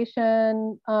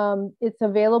conversation. It's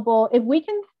available. If we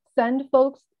can send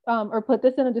folks or put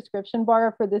this in a description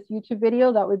bar for this YouTube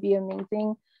video, that would be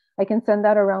amazing. I can send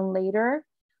that around later.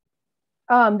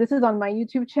 This is on my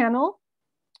YouTube channel.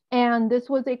 And this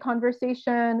was a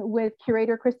conversation with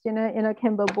curator Christina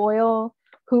Inakimba Boyle,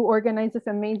 who organized this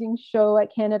amazing show at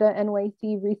Canada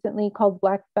NYC recently called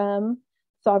Black Femme,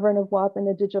 Sovereign of WAP in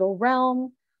the Digital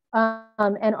Realm,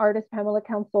 and artist Pamela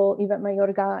Council, Yvette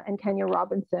Mayorga, and Kenya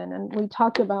Robinson. And we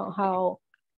talked about how,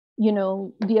 you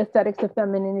know, the aesthetics of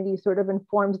femininity sort of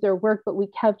informs their work, but we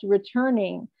kept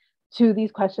returning to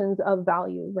these questions of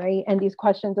value, right? And these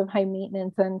questions of high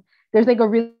maintenance. And there's like a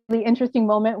really interesting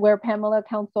moment where Pamela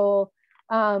Council,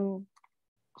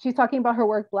 she's talking about her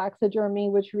work, Black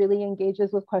Sojourn, which really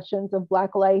engages with questions of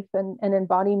Black life and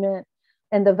embodiment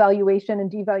and the valuation and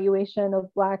devaluation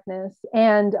of Blackness.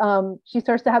 And she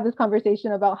starts to have this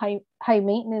conversation about high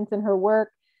maintenance in her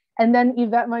work. And then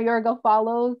Yvette Mayorga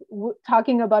follows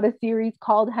talking about a series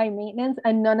called High Maintenance,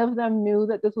 and none of them knew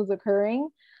that this was occurring.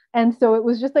 And so it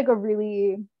was just like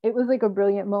it was like a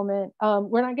brilliant moment.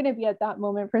 We're not going to be at that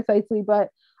moment precisely, but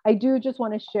I do just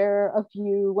want to share a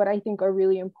few what I think are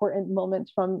really important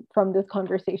moments from this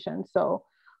conversation. So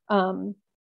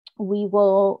we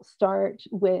will start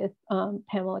with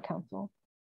Pamela Council.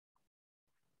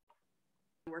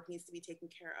 Work needs to be taken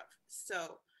care of.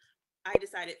 So I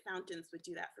decided fountains would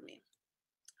do that for me.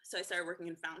 So I started working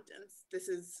in fountains. This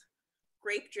is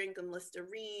grape drink and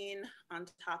Listerine on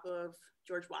top of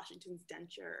George Washington's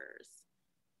dentures.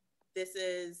 This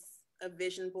is a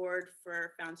vision board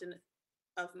for Fountain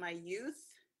of My Youth,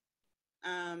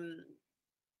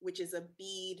 which is a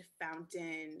bead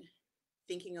fountain,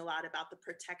 thinking a lot about the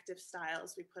protective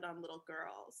styles we put on little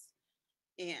girls.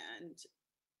 And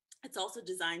it's also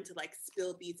designed to like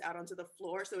spill beads out onto the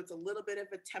floor. So it's a little bit of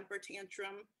a temper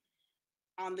tantrum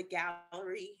on the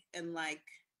gallery and like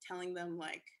telling them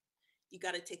like, you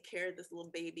got to take care of this little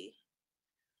baby.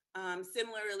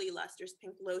 Similarly, Luster's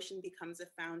pink lotion becomes a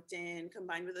fountain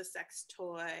combined with a sex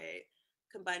toy,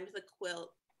 combined with a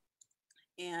quilt.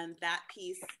 And that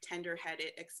piece,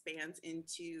 Tender-Headed, expands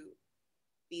into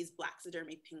these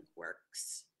Blacksodermy pink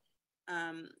works,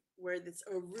 where there's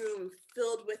a room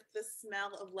filled with the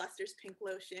smell of Luster's pink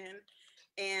lotion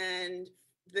and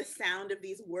the sound of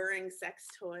these whirring sex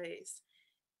toys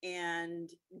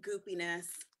and goopiness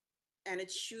and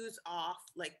it's shoes off,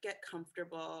 like get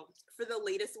comfortable. For the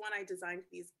latest one, I designed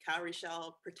these cowrie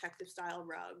shell protective style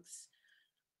rugs.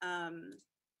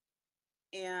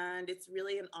 And it's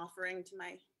really an offering to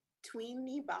my tween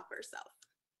knee bopper self.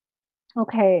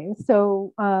 Okay,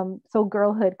 so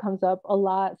girlhood comes up a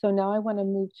lot. So now I want to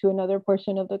move to another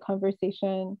portion of the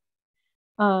conversation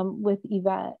with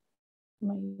Yvette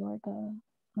Mayorga,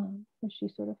 where she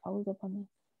sort of follows up on this.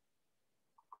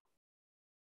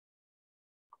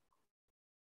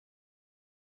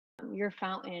 Your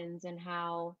fountains and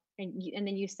how, and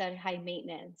then you said high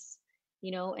maintenance,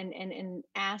 and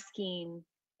asking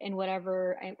in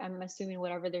whatever, I'm assuming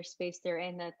whatever their space they're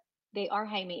in, that they are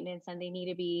high maintenance and they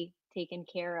need to be taken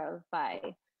care of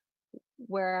by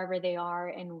wherever they are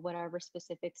in whatever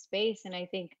specific space. And I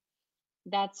think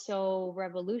that's so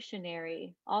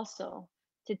revolutionary also,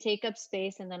 to take up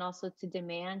space and then also to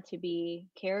demand to be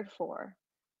cared for.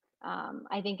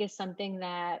 I think is something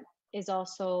that is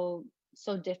also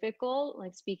so difficult,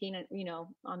 like speaking,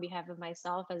 on behalf of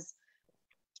myself as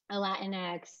a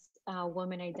Latinx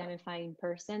woman identifying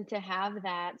person, to have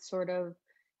that sort of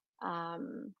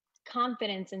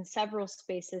confidence in several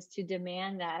spaces to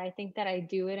demand that. I think that I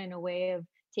do it in a way of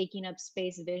taking up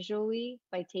space visually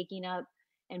by taking up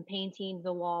and painting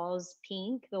the walls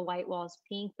pink, the white walls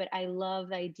pink. But I love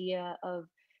the idea of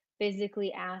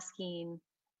physically asking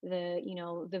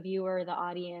the viewer, the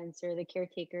audience, or the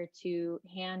caretaker to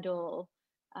handle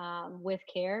with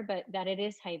care, but that it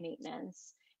is high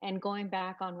maintenance. And going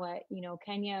back on what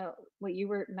Kenya, what you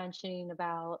were mentioning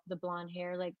about the blonde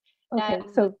hair, like okay,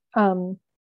 that. So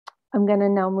I'm going to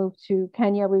now move to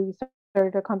Kenya. We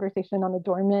started a conversation on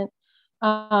adornment,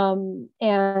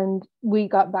 and we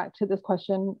got back to this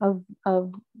question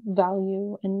of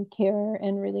value and care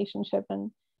and relationship,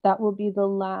 and that will be the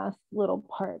last little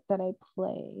part that I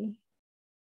play.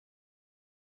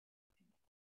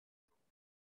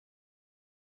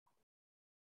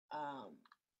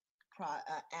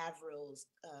 Avril's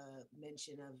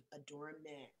mention of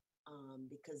adornment,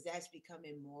 because that's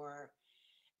becoming more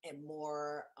and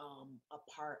more a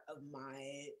part of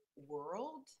my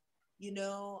world,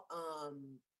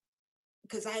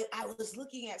 because I was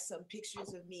looking at some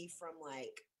pictures of me from,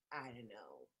 like, I don't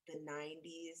know, the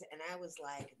 90s, and I was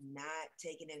like not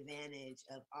taking advantage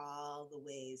of all the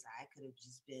ways I could have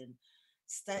just been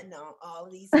stunting on all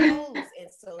these clothes.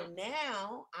 And so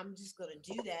now I'm just gonna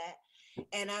do that.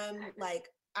 And I'm like,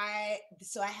 I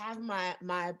have my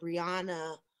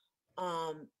Brianna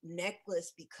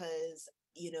necklace because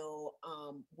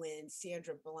when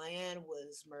Sandra Bland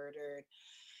was murdered,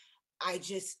 I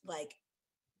just like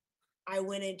I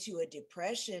went into a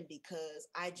depression because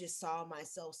I just saw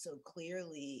myself so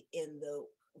clearly in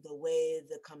the way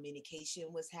the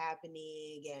communication was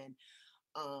happening,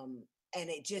 and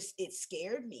it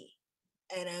scared me.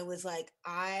 And I was like,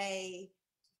 I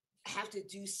have to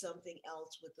do something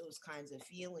else with those kinds of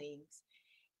feelings.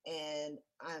 And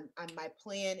my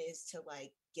plan is to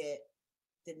like get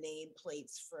the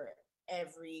nameplates for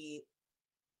every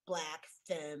Black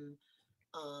femme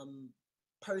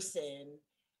person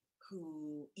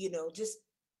who, just,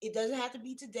 it doesn't have to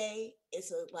be today.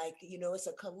 It's a like, it's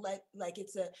a collect, like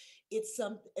it's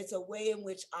a way in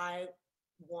which I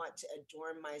want to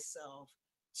adorn myself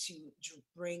to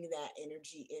bring that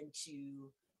energy into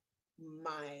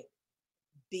my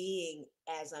being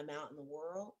as I'm out in the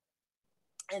world.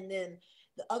 And then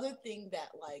the other thing that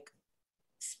like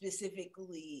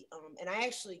specifically, and I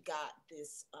actually got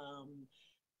this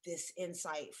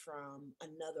insight from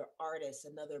another artist,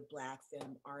 another Black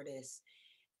femme artist,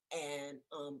 and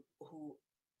who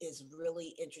is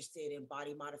really interested in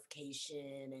body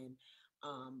modification,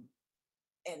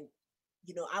 and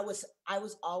I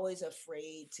was always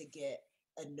afraid to get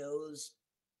a nose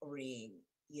ring,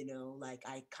 like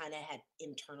I kind of had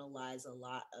internalized a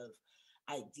lot of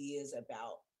ideas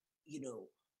about,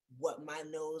 what my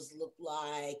nose looked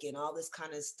like and all this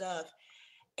kind of stuff.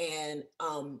 And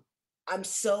I'm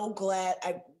so glad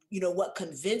what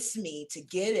convinced me to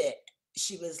get it.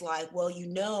 She was like, well,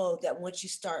 that once you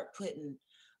start putting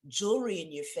jewelry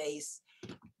in your face,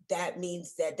 that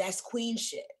means that's queen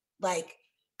shit. Like,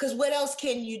 because what else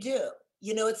can you do?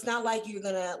 It's not like you're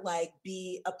gonna like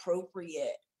be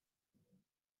appropriate.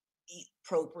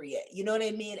 You know what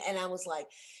I mean? And I was like,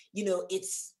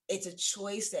 it's a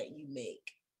choice that you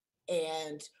make.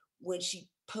 And when she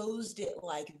posed it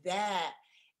like that,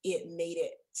 it made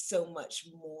it so much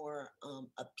more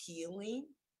appealing.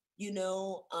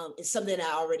 It's something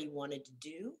I already wanted to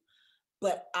do,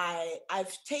 but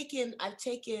I've taken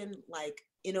like,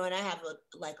 and I have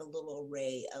a little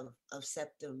array of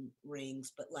septum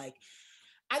rings, but like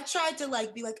I tried to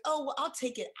like be like, oh, well, I'll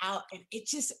take it out. And it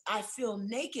just, I feel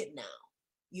naked now,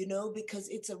 you know, because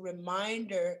it's a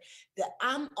reminder that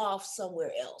I'm off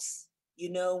somewhere else. You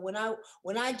know, when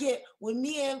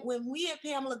we and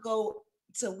Pamela go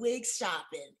to wig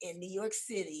shopping in New York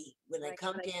City, when I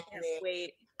come down there,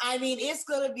 wait. I mean, it's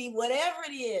going to be whatever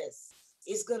it is.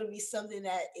 It's going to be something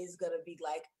that is going to be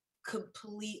like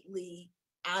completely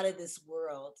out of this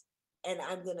world. And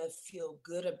I'm going to feel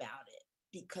good about it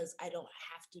because I don't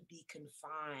have to be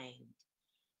confined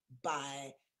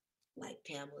by, like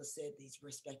Pamela said, these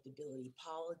respectability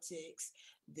politics.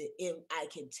 I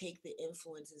can take the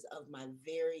influences of my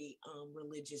very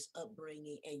religious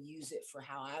upbringing and use it for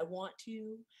how I want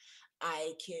to.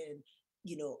 I can,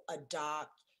 you know,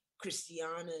 adopt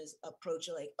Christiana's approach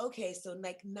of like, okay, so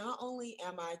like not only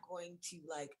am I going to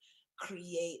like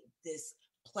create this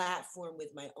platform with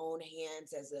my own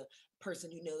hands as a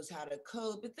person who knows how to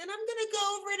code, but then I'm gonna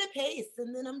go over to Pace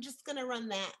and then I'm just gonna run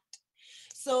that.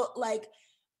 So like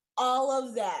all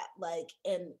of that, like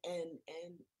and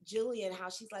Jillian, how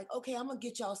she's like, okay, I'm gonna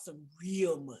get y'all some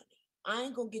real money. I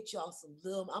ain't gonna get y'all some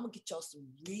little, I'm gonna get y'all some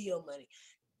real money.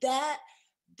 That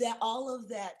all of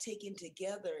that taken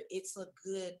together, it's a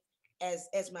good,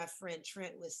 as my friend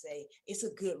Trent would say, it's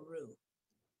a good roux.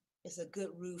 It's a good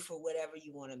roux for whatever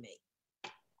you want to make.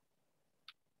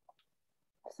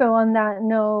 So on that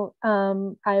note,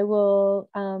 I will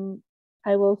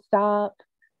stop.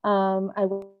 I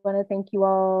want to thank you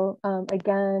all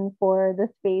again for the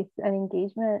space and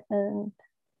engagement, and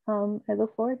I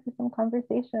look forward to some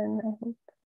conversation, I hope.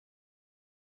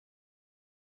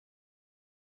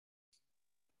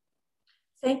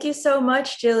 Thank you so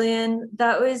much, Jillian.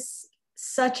 That was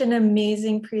such an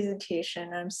amazing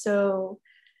presentation. I'm so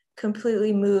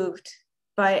completely moved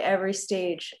by every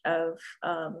stage of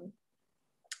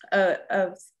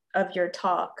your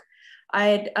talk.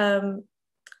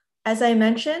 As I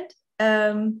mentioned,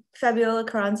 Fabiola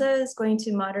Carranza is going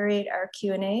to moderate our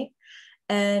Q&A,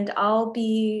 and I'll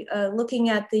be looking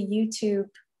at the YouTube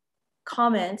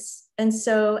comments. And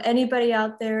so anybody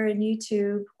out there in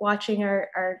YouTube watching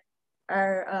our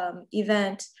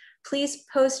event, please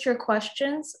post your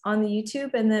questions on the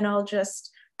YouTube, and then I'll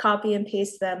just copy and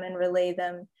paste them and relay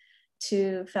them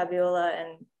to Fabiola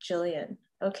and Jillian.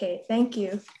 Okay, thank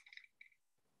you.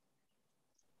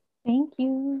 Thank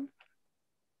you.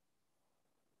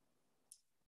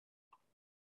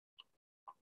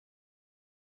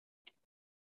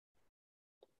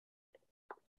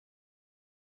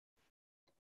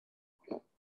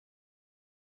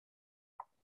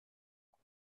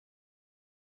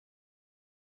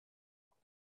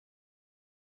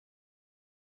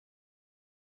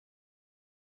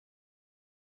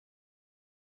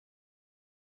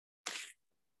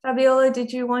 Fabiola,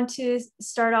 did you want to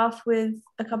start off with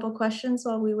a couple questions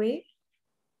while we wait?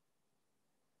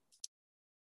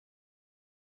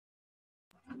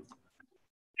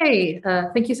 Hey,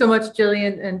 thank you so much,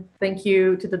 Jillian, and thank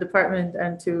you to the department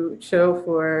and to Show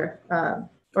for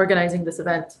organizing this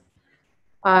event.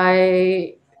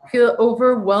 I feel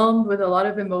overwhelmed with a lot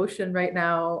of emotion right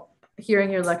now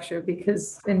hearing your lecture,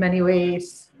 because in many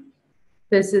ways,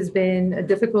 this has been a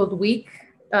difficult week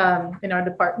in our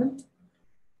department.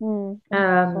 Sorry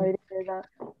to hear that.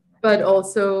 But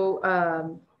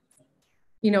also,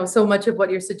 you know, so much of what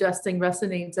you're suggesting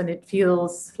resonates, and it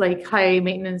feels like high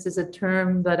maintenance is a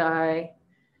term that I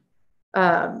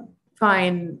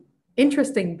find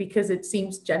interesting because it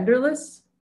seems genderless.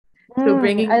 So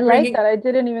I like that. I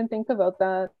didn't even think about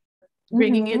that.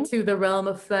 Bringing it to the realm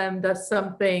of femme does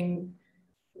something,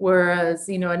 whereas,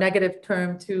 you know, a negative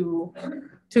term to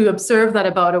observe that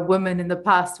about a woman in the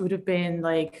past would have been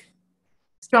like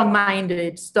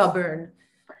strong-minded, stubborn.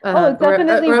 It's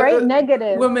definitely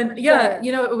negative. Woman, yeah, sure.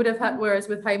 You know, it would have had, whereas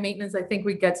with high maintenance, I think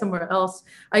we'd get somewhere else.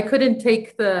 I couldn't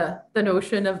take the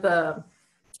notion of the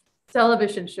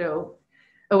television show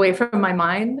away from my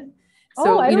mind.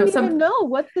 So, I don't even know.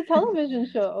 What's the television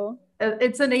show?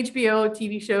 It's an HBO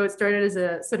TV show. It started as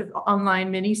a sort of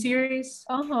online miniseries.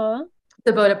 It's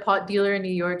about a pot dealer in New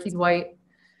York. He's white.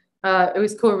 It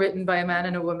was co-written by a man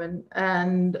and a woman.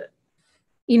 And,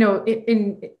 you know,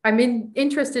 I'm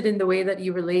interested in the way that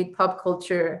you relate pop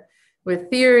culture with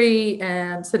theory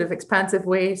and sort of expansive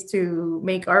ways to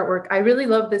make artwork. I really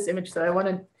love this image, so I want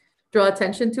to draw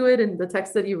attention to it in the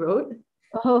text that you wrote.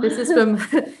 This is from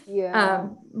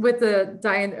with the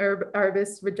Diane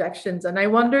Arbus rejections. And I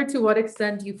wonder to what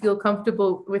extent you feel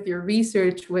comfortable with your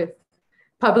research with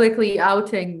publicly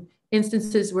outing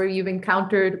instances where you've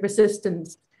encountered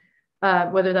resistance,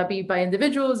 whether that be by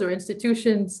individuals or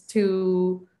institutions,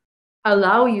 to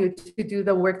allow you to do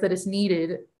the work that is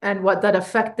needed, and what that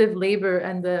effective labor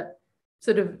and the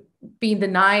sort of being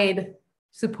denied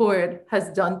support has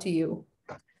done to you.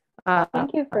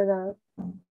 Thank you for that.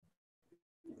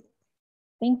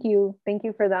 Thank you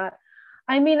for that.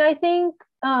 I mean, I think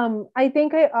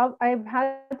I've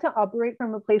had to operate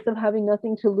from a place of having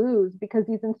nothing to lose, because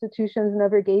these institutions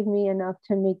never gave me enough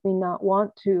to make me not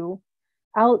want to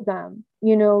out them,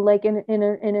 you know, like in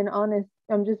an honest,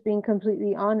 I'm just being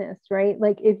completely honest, right?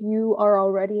 Like if you are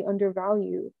already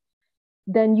undervalued,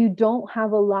 then you don't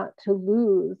have a lot to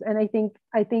lose. And I think,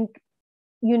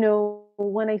 you know,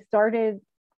 when I started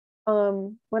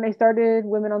Women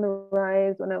on the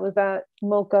Rise, when I was at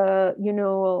MoCA, you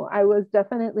know, I was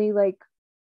definitely like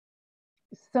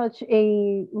such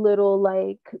a little,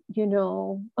 like, you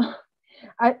know,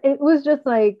 it was just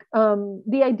like,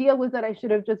 the idea was that I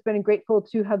should have just been grateful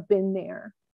to have been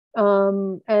there.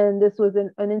 And this was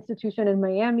an institution in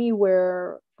Miami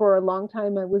where for a long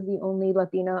time I was the only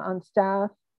Latina on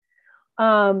staff,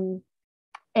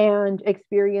 and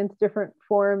experienced different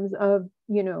forms of,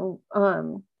 you know,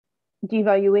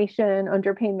 devaluation,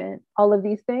 underpayment, all of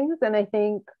these things. And I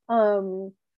think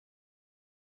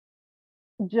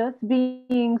just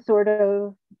being sort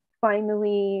of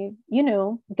finally, you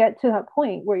know, get to that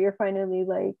point where you're finally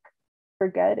like,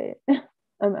 forget it,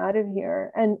 I'm out of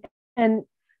here. And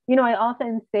you know, I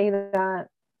often say that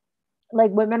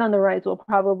like Women on the Rise will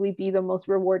probably be the most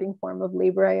rewarding form of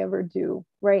labor I ever do,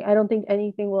 right? I don't think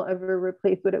anything will ever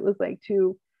replace what it was like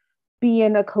to be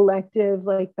in a collective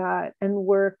like that and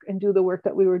work and do the work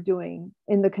that we were doing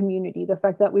in the community. The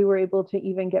fact that we were able to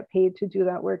even get paid to do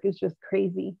that work is just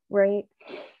crazy, right?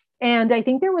 And I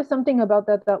think there was something about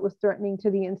that that was threatening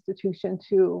to the institution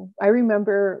too. I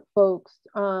remember folks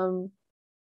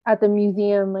at the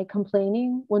museum like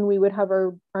complaining when we would have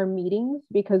our meetings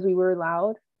because we were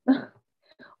loud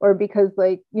or because,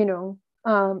 like, you know,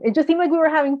 it just seemed like we were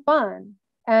having fun.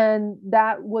 And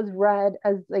that was read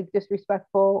as like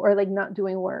disrespectful or like not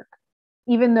doing work,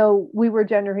 even though we were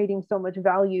generating so much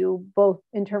value, both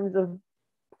in terms of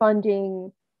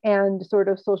funding and sort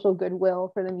of social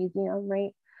goodwill for the museum,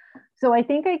 right? So I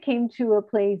think I came to a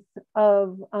place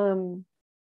of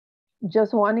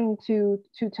just wanting to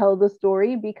tell the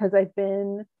story, because I've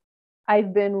been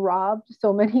robbed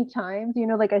so many times, you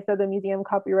know, like I said, the museum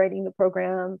copywriting the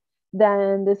program,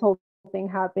 then this whole thing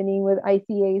happening with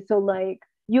ICA. So like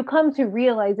you come to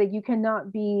realize that you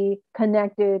cannot be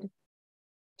connected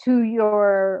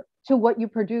to what you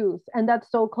produce. And that's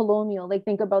so colonial. Like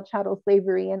think about chattel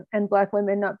slavery and Black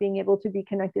women not being able to be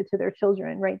connected to their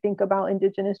children, right? Think about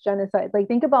Indigenous genocide. Like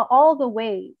think about all the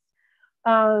ways,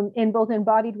 in both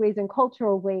embodied ways and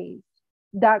cultural ways,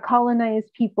 that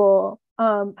colonized people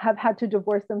have had to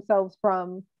divorce themselves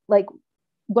from like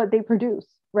what they produce,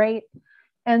 right?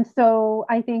 And so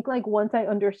I think like once I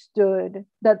understood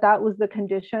that that was the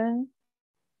condition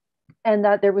and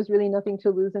that there was really nothing to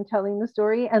lose in telling the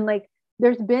story, and like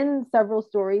there's been several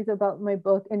stories about my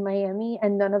book in Miami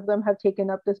and none of them have taken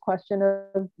up this question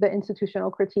of the institutional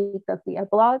critique, that's the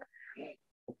epilogue.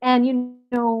 And you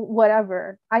know,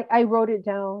 whatever, I wrote it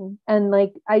down, and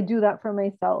like I do that for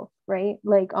myself, right?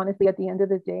 Like honestly, at the end of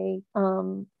the day,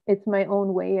 it's my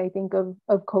own way, I think,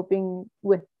 of coping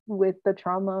with the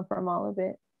trauma from all of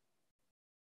it.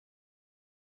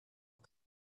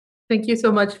 Thank you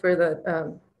so much for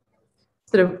that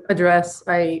sort of address.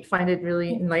 I find it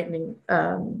really enlightening.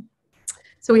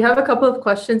 So we have a couple of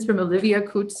questions from Olivia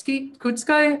Kutsky.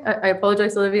 I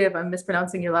apologize, Olivia, if I'm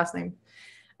mispronouncing your last name.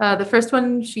 The first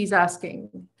one, she's asking,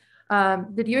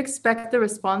 did you expect the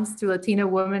response to Latina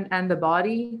Woman and the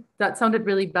Body? That sounded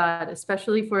really bad,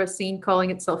 especially for a scene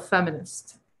calling itself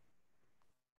feminist.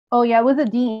 Oh yeah, it was a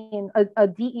Dean, a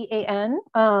DEAN.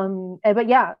 But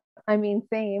yeah, I mean,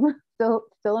 same, still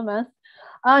a mess.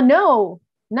 No,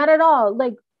 not at all.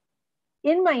 Like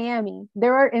in Miami,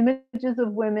 there are images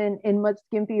of women in much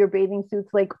skimpier bathing suits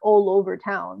like all over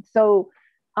town. So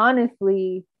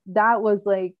honestly, that was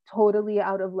like totally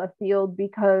out of left field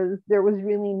because there was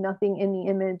really nothing in the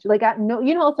image. Like,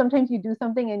 you know, sometimes you do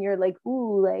something and you're like,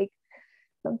 ooh, like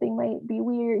something might be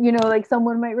weird, you know, like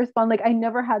someone might respond. Like I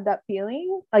never had that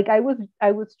feeling. Like I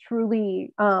was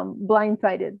truly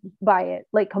blindsided by it,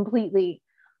 like completely.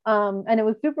 And it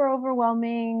was super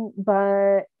overwhelming,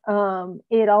 but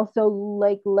it also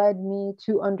like led me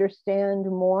to understand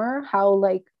more how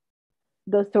like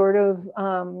the sort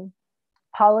of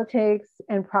politics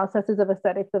and processes of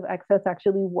aesthetics of excess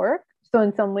actually work. So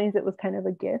in some ways it was kind of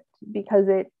a gift because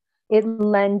it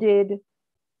lended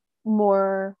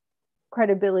more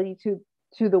credibility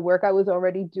to the work I was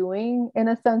already doing, in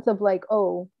a sense of like,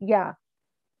 oh yeah,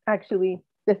 actually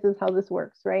this is how this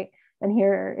works, right? And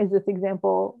here is this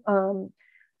example.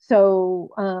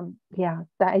 So yeah,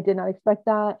 that I did not expect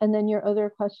that. And then your other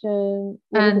question.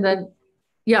 And then,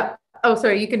 yeah. Oh,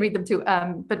 sorry, you can read them too.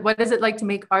 But what is it like to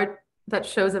make art that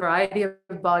shows a variety of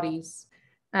bodies?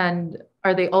 And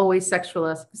are they always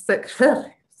sexualized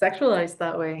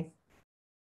that way?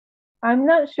 I'm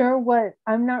not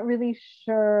really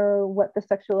sure what the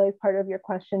sexualized part of your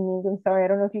question means. I'm sorry. I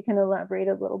don't know if you can elaborate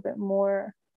a little bit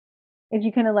more. If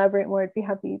you can elaborate more, I'd be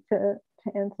happy to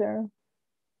answer.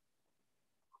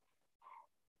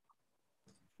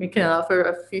 We can allow for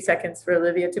a few seconds for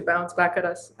Olivia to bounce back at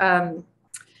us.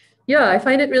 Yeah, I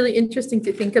find it really interesting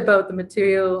to think about the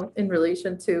material in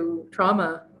relation to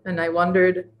trauma. And I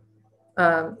wondered,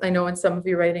 I know in some of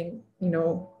your writing,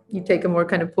 you take a more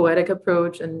kind of poetic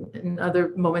approach, and in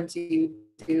other moments you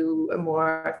do a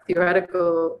more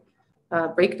theoretical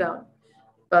breakdown.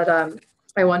 But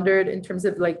I wondered, in terms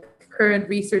of like current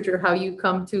research, or how you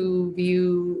come to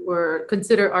view or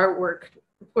consider artwork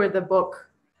for the book.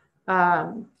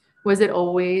 Was it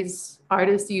always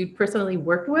artists you personally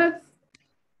worked with?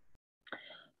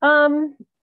 Well,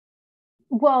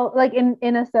 like in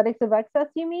Aesthetics of Excess,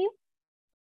 you mean?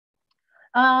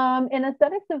 In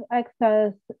Aesthetics of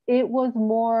Excess, it was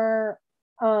more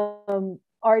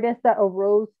artists that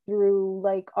arose through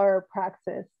like our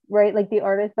praxis, right? Like the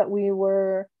artists that we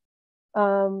were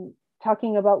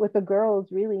talking about with the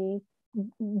girls really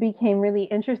became really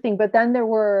interesting. But then there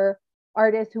were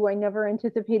artists who I never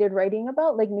anticipated writing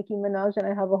about, like Nicki Minaj, and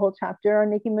I have a whole chapter on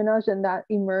Nicki Minaj, and that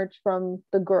emerged from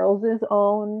the girls'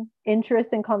 own interest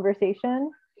and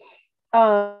conversation.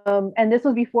 And this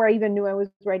was before I even knew I was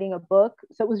writing a book.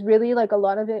 So it was really like a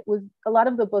lot of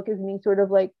the book is me sort of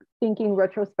like thinking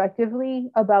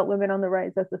retrospectively about Women on the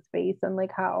Rise as a space, and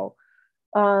like how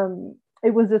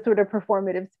it was a sort of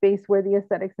performative space where the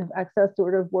aesthetics of excess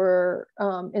sort of were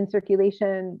in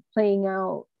circulation, playing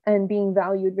out and being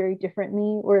valued very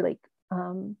differently, or like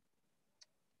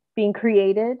being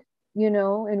created,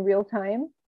 in real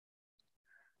time.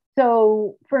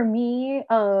 So for me,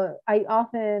 I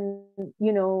often,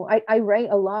 I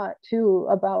write a lot too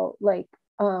about like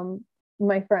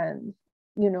my friends,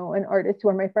 and artists who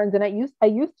are my friends. And I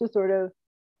used to sort of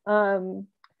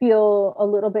feel a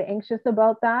little bit anxious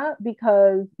about that,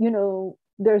 because,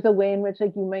 there's a way in which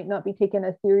like you might not be taken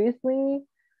as seriously.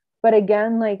 But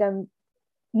again, like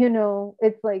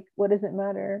it's like, what does it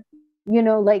matter?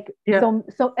 Like, yeah.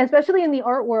 So especially in the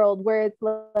art world, where it's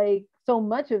like so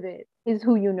much of it is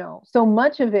who so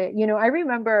much of it, I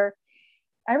remember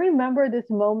this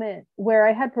moment where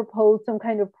I had proposed some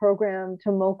kind of program to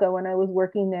MoCA when I was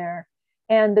working there,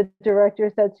 and the director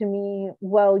said to me,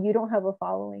 well, you don't have a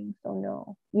following, so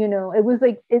no. It was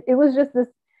like it was just this,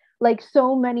 like,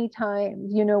 so many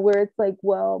times, where it's like,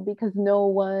 well, because no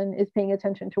one is paying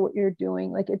attention to what you're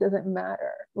doing, like, it doesn't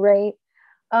matter, right?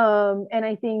 And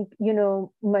I think,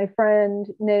 my friend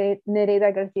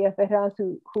Nereida Garcia Ferraz,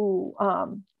 who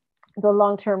the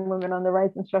long-term Women on the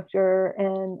Rise instructor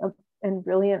and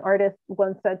brilliant artist,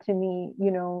 once said to me,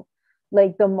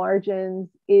 like, the margins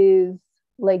is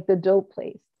like the dope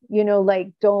place,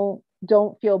 like, don't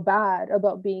feel bad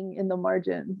about being in the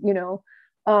margins,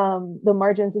 the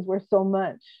margins is where so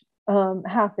much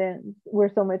happens,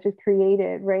 where so much is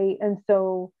created, right? And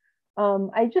so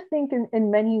I just think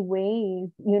in many ways,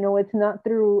 it's not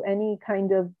through any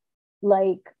kind of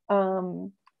like, I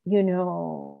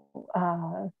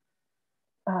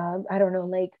don't know,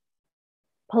 like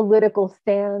political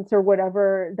stance or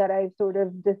whatever, that I've sort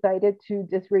of decided to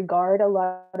disregard a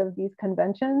lot of these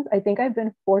conventions. I think I've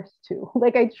been forced to.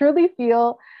 Like, I truly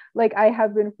feel like I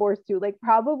have been forced to. Like,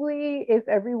 probably if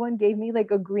everyone gave me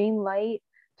like a green light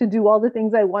to do all the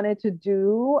things I wanted to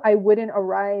do, I wouldn't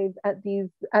arrive at these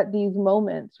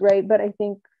moments, right? But I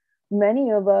think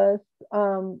many of us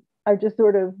are just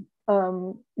sort of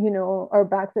our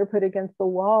backs are put against the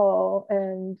wall,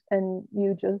 and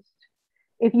you just,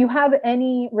 if you have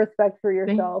any respect for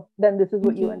yourself, then this is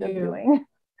what you end up doing,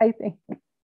 I think.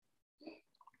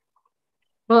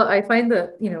 Well, I find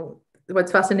that,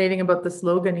 what's fascinating about the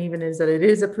slogan even is that it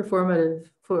is a performative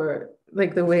for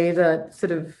like the way that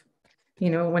sort of,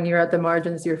 when you're at the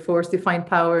margins, you're forced to find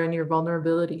power in your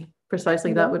vulnerability.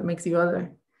 Precisely that what makes you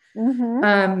other.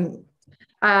 Mm-hmm.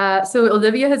 So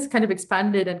Olivia has kind of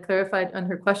expanded and clarified on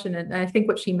her question. And I think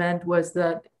what she meant was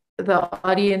that the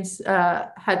audience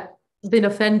had been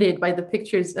offended by the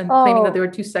pictures and claiming that they were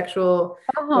too sexual,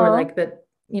 or like that,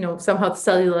 somehow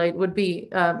cellulite would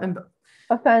be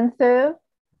offensive.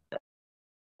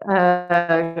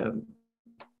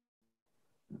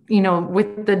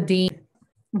 With the D.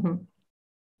 Mm-hmm.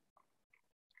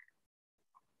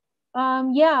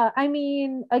 Yeah, I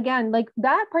mean, again, like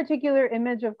that particular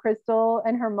image of Crystal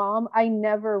and her mom, I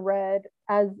never read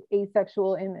as a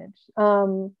sexual image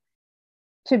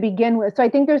to begin with. So I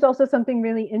think there's also something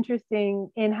really interesting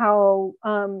in how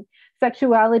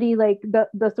sexuality, like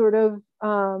the sort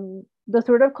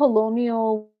of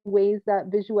colonial ways that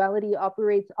visuality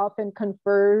operates, often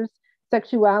confers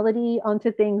sexuality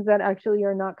onto things that actually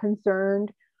are not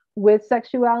concerned with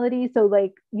sexuality. So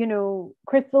like, you know,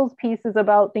 Crystal's piece is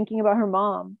about thinking about her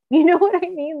mom. You know what I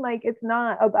mean? Like it's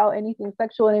not about anything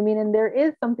sexual. And I mean, and there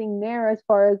is something there as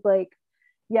far as like,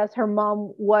 yes, her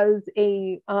mom was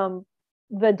a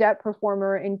vedette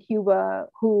performer in Cuba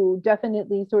who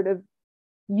definitely sort of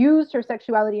used her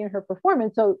sexuality in her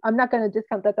performance. So I'm not going to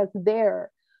discount that that's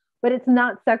there, but it's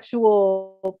not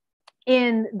sexual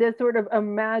in this sort of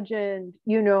imagined,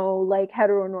 you know, like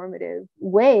heteronormative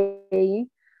way.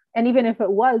 And even if it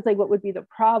was, like, what would be the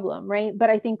problem, right? But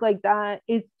I think like that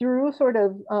is through sort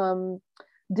of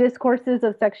discourses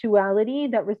of sexuality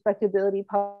that respectability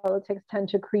politics tend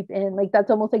to creep in. Like that's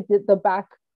almost like the back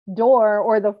door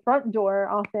or the front door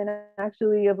often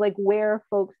actually of like where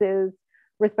folks'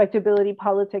 respectability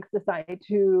politics decide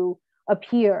to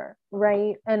appear,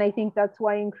 right? And I think that's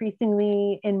why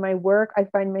increasingly in my work, I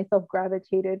find myself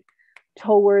gravitated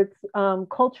towards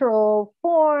cultural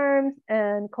forms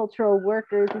and cultural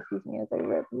workers, excuse me as I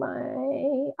rip my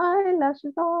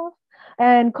eyelashes off,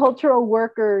 and cultural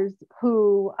workers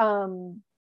who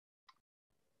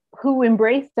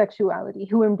embrace sexuality,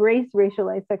 who embrace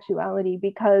racialized sexuality,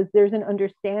 because there's an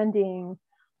understanding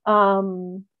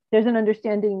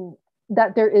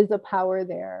that there is a power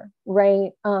there,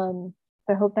 right?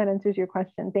 I hope that answers your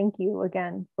question. Thank you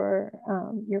again for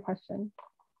your question.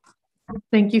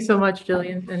 Thank you so much,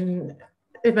 Jillian. And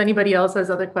if anybody else has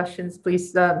other questions,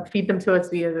 please feed them to us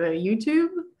via the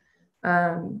YouTube.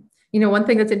 You know, one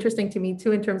thing that's interesting to me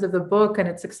too, in terms of the book and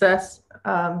its success,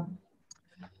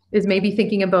 is maybe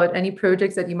thinking about any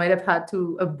projects that you might have had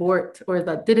to abort or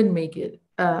that didn't make it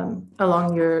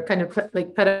along your kind of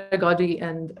like pedagogy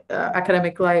and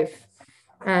academic life,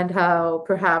 and how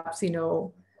perhaps, you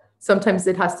know, sometimes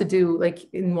it has to do, like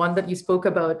in one that you spoke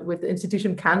about, with the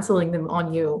institution canceling them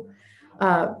on you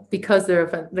because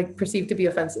they're like perceived to be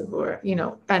offensive, or, you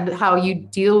know, and how you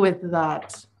deal with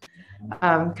that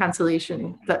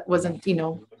cancellation that wasn't, you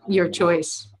know, your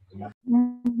choice.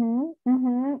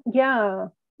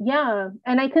 Yeah.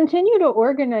 And I continue to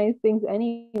organize things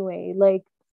anyway. Like,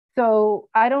 so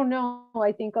I don't know.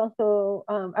 I think also,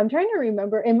 I'm trying to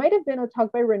remember, it might have been a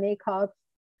talk by Renee Cox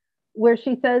where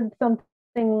she said something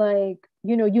like,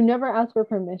 you know, you never ask for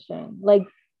permission. Like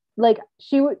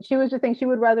she was just saying she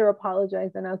would rather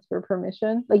apologize than ask for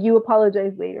permission. Like you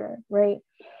apologize later, right?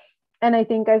 And I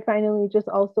think I finally just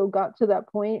also got to that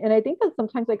point. And I think that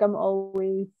sometimes like I'm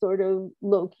always sort of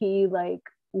low key, like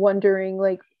wondering,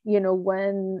 like, you know,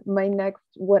 when my next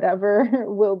whatever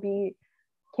will be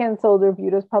canceled or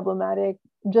viewed as problematic,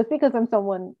 just because I'm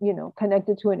someone, you know,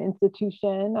 connected to an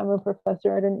institution. I'm a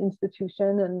professor at an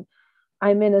institution, and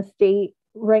I'm in a state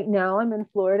right now, I'm in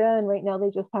Florida, and right now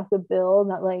they just passed a bill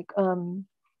that like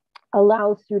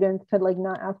allows students to like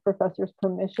not ask professors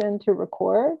permission to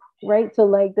record, right? So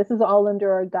like this is all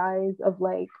under a guise of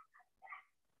like,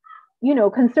 you know,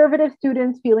 conservative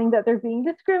students feeling that they're being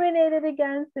discriminated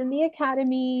against in the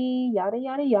academy, yada,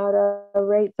 yada, yada,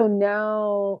 right? So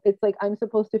now it's like I'm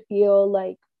supposed to feel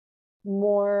like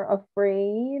more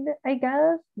afraid, I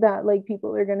guess, that like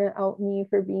people are gonna out me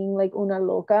for being like una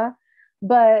loca.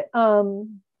 But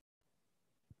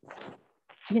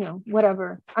you know,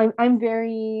 whatever. I'm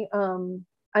very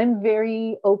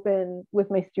open with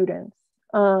my students.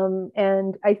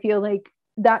 And I feel like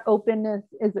that openness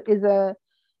is an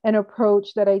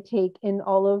approach that I take in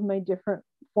all of my different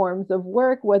forms of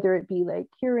work, whether it be like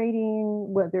curating,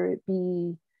 whether it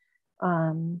be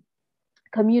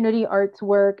community arts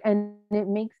work, and it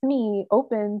makes me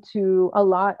open to a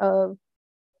lot of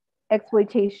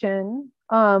exploitation.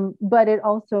 But it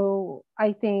also,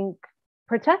 I think,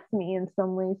 protects me in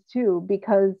some ways too,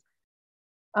 because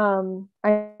I'm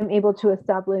able to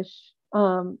establish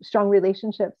strong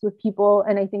relationships with people.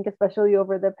 And I think especially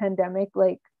over the pandemic,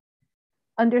 like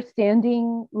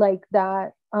understanding like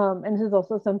that, and this is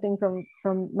also something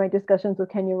from my discussions with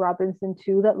Kenya Robinson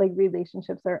too, that like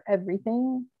relationships are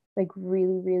everything, like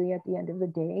really, really at the end of the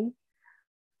day.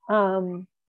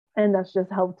 And that's just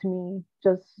helped me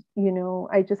just, you know,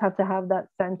 I just have to have that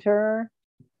center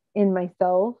in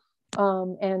myself,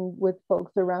 and with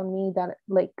folks around me, that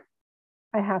like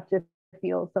I have to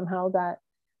feel somehow that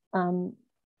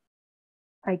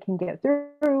I can get through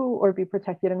or be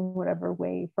protected in whatever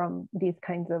way from these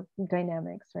kinds of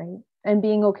dynamics, right? And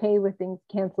being okay with things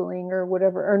canceling or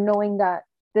whatever, or knowing that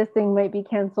this thing might be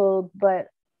canceled, but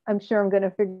I'm sure I'm going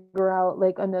to figure out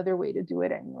like another way to do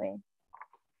it anyway.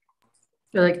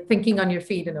 You're like thinking on your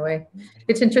feet in a way.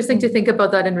 It's interesting to think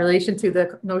about that in relation to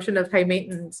the notion of high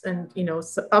maintenance. And, you know,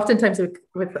 so oftentimes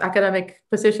with academic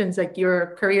positions, like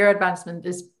your career advancement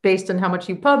is based on how much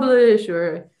you publish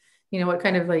or, you know, what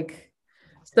kind of like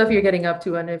stuff you're getting up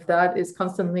to. And if that is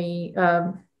constantly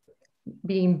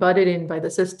being butted in by the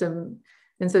system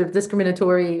in sort of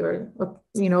discriminatory or,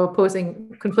 you know,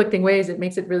 opposing, conflicting ways, it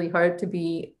makes it really hard to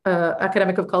be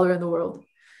academic of color in the world.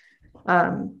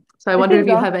 So I wonder if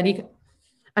you have any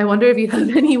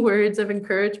words of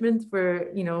encouragement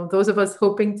for, you know, those of us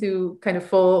hoping to kind of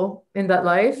fall in that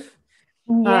life.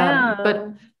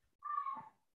 Yeah.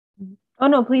 Oh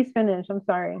no, please finish. I'm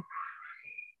sorry.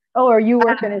 Oh, or you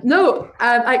were finished? No,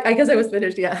 I guess I was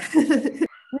finished. Yeah.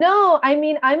 No, I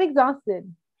mean, I'm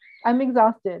exhausted.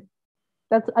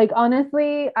 That's like,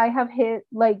 honestly, I have hit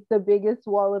like the biggest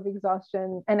wall of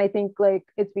exhaustion. And I think like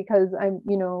it's because I'm,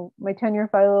 you know, my tenure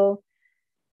file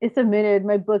is submitted,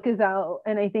 my book is out,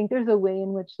 and I think there's a way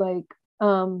in which like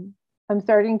I'm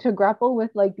starting to grapple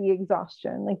with like the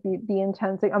exhaustion, like the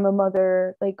intense, like I'm a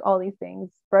mother, like all these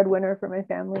things, breadwinner for my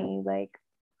family, like,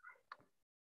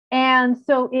 and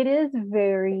so it is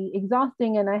very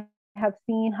exhausting. And I have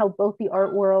seen how both the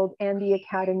art world and the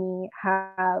academy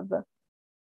have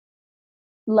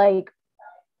like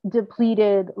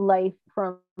depleted life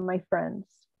from my friends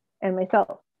and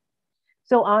myself.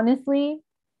 So honestly,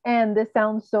 and this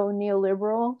sounds so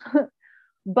neoliberal,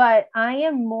 but I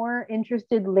am more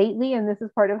interested lately, and this is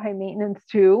part of high maintenance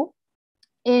too,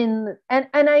 in, and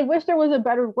I wish there was a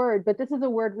better word, but this is a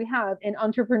word we have, in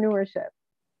entrepreneurship.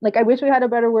 Like, I wish we had a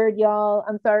better word, y'all.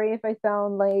 I'm sorry if I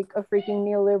sound like a freaking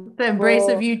neoliberal. The embrace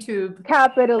of YouTube.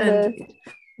 Capitalist.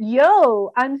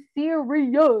 Yo, I'm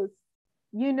serious.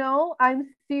 You know, I'm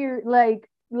serious.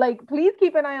 Like, please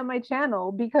keep an eye on my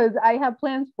channel because I have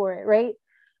plans for it, right?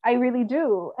 I really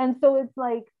do. And so it's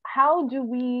like, how do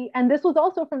we, and this was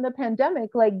also from the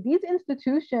pandemic, like these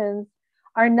institutions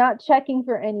are not checking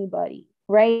for anybody,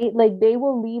 right? Like they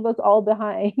will leave us all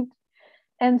behind.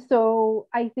 And so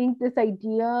I think this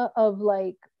idea of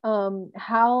like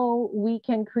how we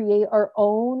can create our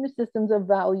own systems of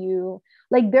value,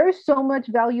 like there's so much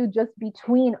value just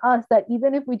between us that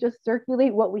even if we just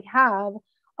circulate what we have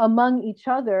among each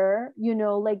other, you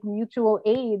know, like mutual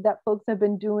aid that folks have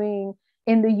been doing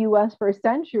in the US for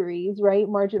centuries, right?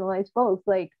 Marginalized folks,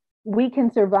 like we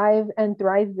can survive and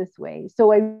thrive this way.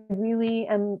 So I really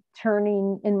am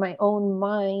turning in my own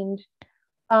mind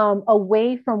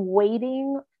away from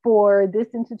waiting for this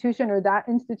institution or that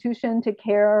institution to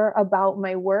care about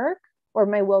my work or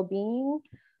my well-being,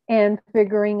 and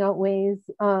figuring out ways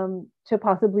to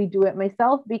possibly do it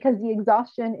myself, because the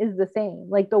exhaustion is the same,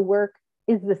 like the work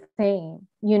is the same,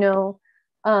 you know?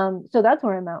 So that's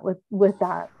where I'm at with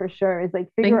that for sure, is like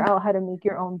figure out how to make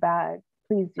your own bag.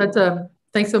 Please do. That's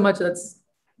thanks so much. That's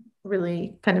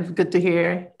really kind of good to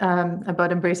hear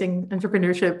about embracing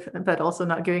entrepreneurship, but also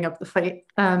not giving up the fight.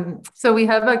 So we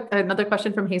have another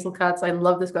question from Hazel Katz. I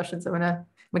love this question, so I'm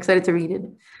excited to read it.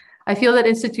 I feel that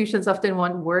institutions often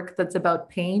want work that's about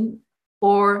pain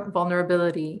or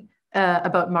vulnerability,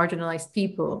 about marginalized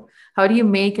people. How do you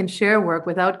make and share work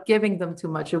without giving them too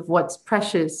much of what's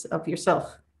precious of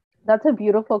yourself? That's a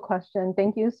beautiful question.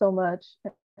 Thank you so much,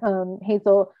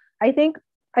 Hazel. I think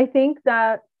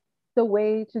that the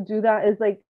way to do that is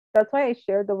like, that's why I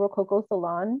shared the Rococo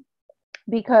Salon,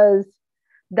 because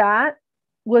that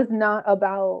was not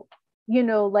about, you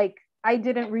know, like I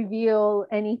didn't reveal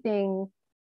anything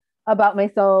about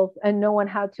myself, and no one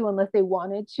had to unless they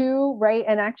wanted to, right?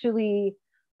 And actually,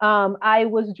 I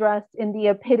was dressed in the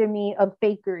epitome of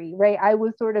fakery, right? I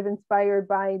was sort of inspired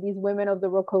by these women of the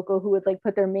Rococo who would like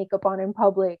put their makeup on in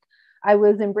public. I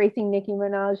was embracing Nicki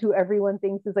Minaj, who everyone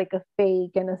thinks is like a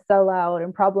fake and a sellout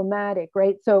and problematic,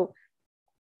 right? So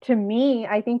to me,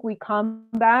 I think we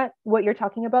combat what you're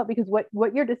talking about, because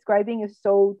what you're describing is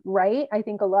so right. I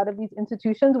think a lot of these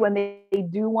institutions, when they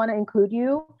do want to include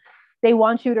you, they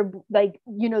want you to, like,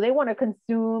 you know, they want to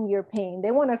consume your pain. They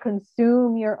want to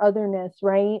consume your otherness,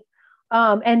 right?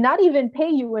 And not even pay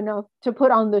you enough to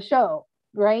put on the show,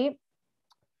 right?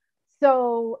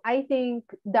 So I think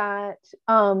that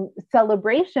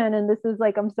celebration, and this is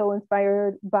like, I'm so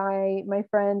inspired by my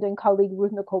friend and colleague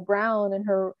Ruth Nicole Brown and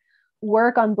her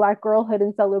work on Black girlhood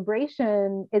and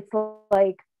celebration. It's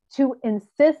like to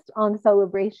insist on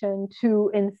celebration,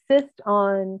 to insist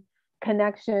on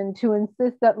connection, to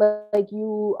insist that like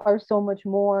you are so much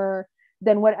more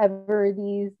than whatever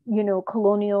these, you know,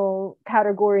 colonial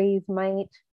categories might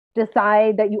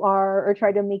decide that you are or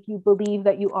try to make you believe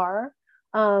that you are.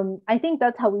 I think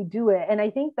that's how we do it. And I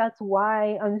think that's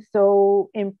why I'm so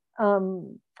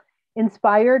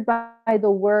inspired by the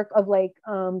work of like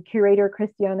curator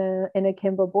Christiana and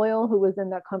Akimba Boyle, who was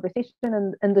in that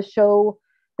conversation, and the show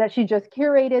that she just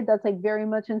curated that's like very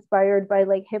much inspired by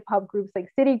like hip hop groups like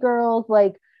City Girls,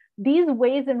 like these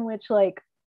ways in which like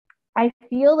I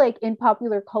feel like in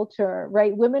popular culture,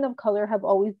 right, women of color have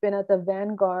always been at the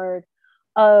vanguard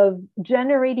of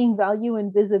generating value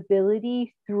and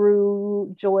visibility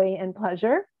through joy and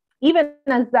pleasure, even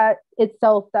as that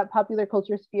itself, that popular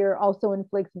culture sphere also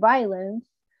inflicts violence.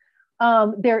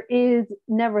 There is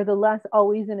nevertheless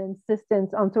always an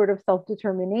insistence on sort of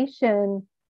self-determination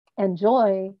and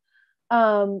joy.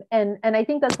 And I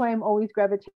think that's why I'm always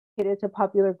gravitated to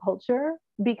popular culture,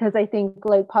 because I think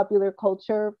like popular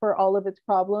culture, for all of its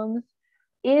problems,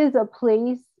 is a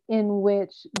place in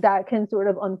which that can sort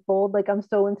of unfold. Like I'm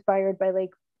so inspired by like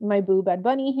my boo Bad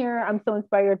Bunny here. I'm so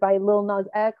inspired by Lil Nas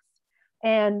X,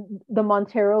 and the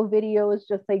Montero video is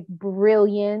just like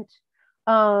brilliant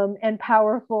and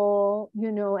powerful,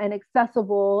 you know, and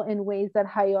accessible in ways that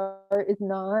high art is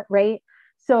not, right?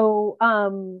 So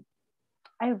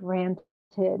I've ranted,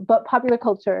 but popular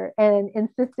culture and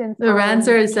insistence. The rants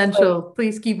are essential. Like,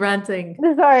 please keep ranting.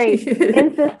 Sorry.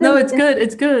 Insistence. No, it's good.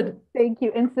 It's good. Thank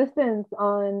you. Insistence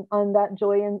on that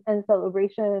joy and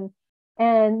celebration,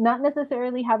 and not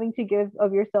necessarily having to give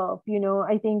of yourself. You know,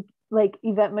 I think like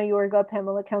Yvette Mayorga,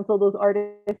 Pamela Council, those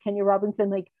artists, Kenya Robinson,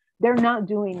 like they're not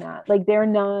doing that. Like they're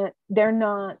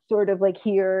not sort of like,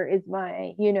 here is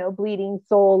my, you know, bleeding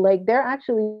soul. Like they're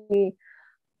actually,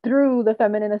 through the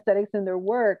feminine aesthetics in their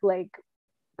work, like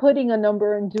putting a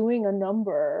number and doing a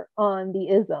number on the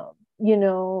ism, you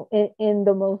know, in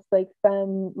the most like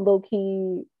femme,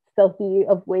 low-key, stealthy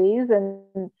of ways.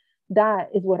 And that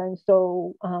is what I'm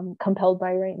so compelled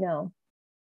by right now.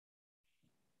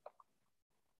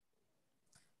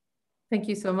 Thank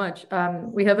you so much.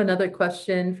 We have another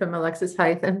question from Alexis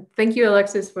Hythe, and thank you,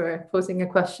 Alexis, for posing a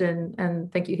question, and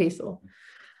thank you, Hazel.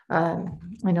 I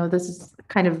know this is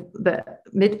kind of the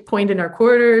midpoint in our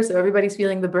quarter, so everybody's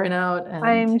feeling the burnout. And,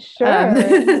 I'm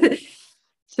sure.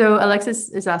 So Alexis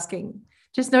is asking,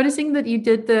 just noticing that you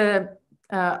did the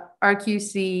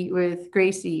RQC with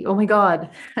Gracie. Oh my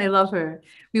God, I love her.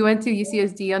 We went to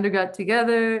UCSD undergrad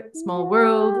together, small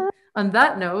world. On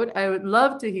that note, I would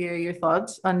love to hear your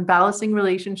thoughts on balancing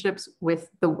relationships with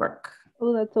the work.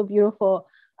 Oh, that's so beautiful.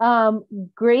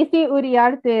 Gracie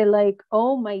Uriarte, like,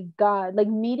 oh my God, like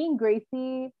meeting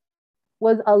Gracie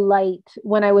was a light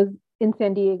when I was in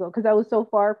San Diego, because I was so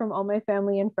far from all my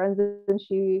family and friends, and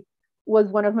she was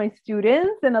one of my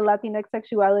students in a Latinx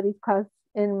sexualities class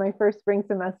in my first spring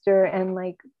semester, and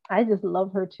like I just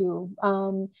love her too.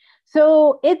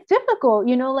 So it's difficult,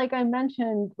 you know, like I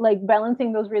mentioned, like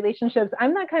balancing those relationships.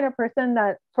 I'm that kind of person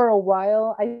that for a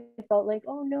while I felt like,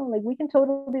 oh no, like we can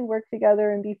totally work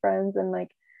together and be friends, and like,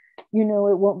 you know,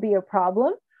 it won't be a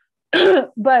problem.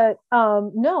 But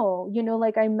no, you know,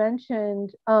 like I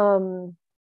mentioned,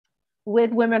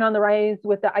 with Women on the Rise,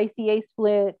 with the ICA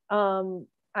split,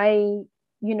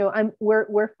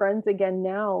 we're friends again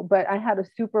now, but I had a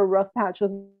super rough patch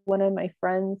with one of my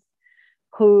friends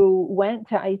who went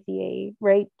to ICA,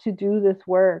 right, to do this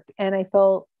work. And I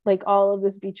felt like all of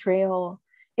this betrayal,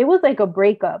 it was like a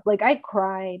breakup. Like I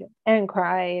cried and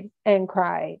cried and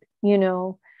cried, you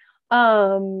know?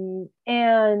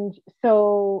 And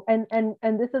so, and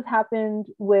this has happened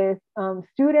with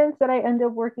students that I end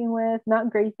up working with, not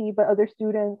Gracie, but other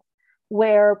students,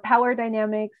 where power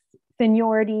dynamics,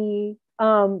 seniority,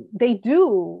 they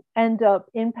do end up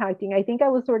impacting. I think I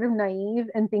was sort of naive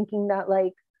and thinking that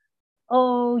like,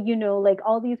 oh, you know, like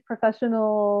all these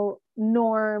professional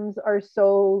norms are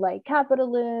so like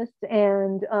capitalist,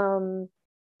 and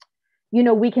you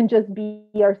know, we can just be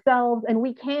ourselves, and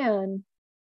we can,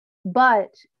 but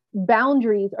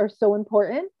boundaries are so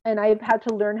important. And I've had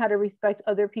to learn how to respect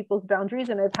other people's boundaries,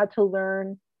 and I've had to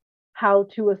learn how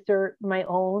to assert my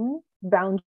own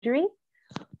boundary.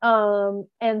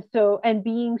 And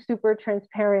being super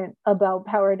transparent about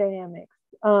power dynamics.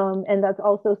 And that's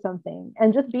also something.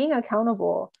 And just being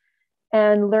accountable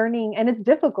and learning. And it's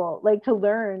difficult, like to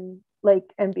learn, like,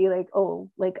 and be like, oh,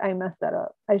 like I messed that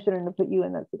up. I shouldn't have put you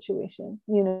in that situation,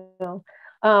 you know?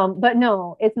 But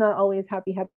no, it's not always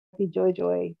happy,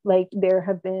 joy. Like there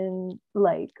have been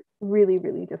like really,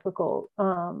 really difficult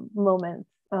moments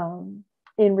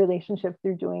in relationships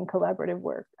through doing collaborative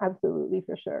work. Absolutely,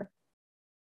 for sure.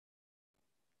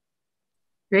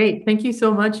 Great. Thank you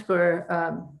so much for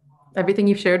everything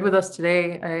you've shared with us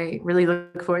today. I really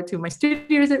look forward to my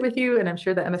studio visit with you, and I'm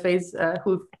sure the MFAs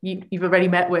who you've already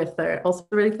met with are also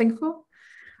really thankful.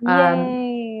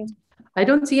 Yay! I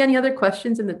don't see any other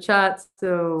questions in the chat,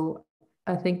 so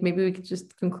I think maybe we could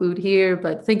just conclude here.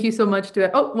 But thank you so much to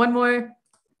one more.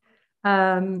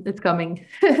 It's coming.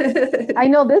 I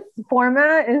know this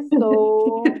format is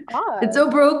so odd. It's so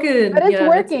broken, but it's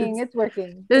working. It's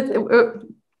working.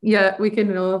 Yeah, we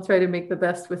can all try to make the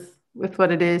best with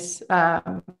what it is.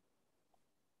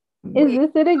 Is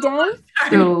this it again?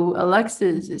 So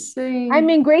Alexis is saying, I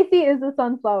mean, Gracie is a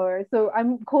sunflower, so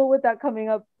I'm cool with that coming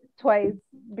up twice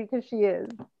because she is.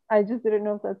 I just didn't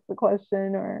know if that's the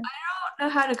question or. I don't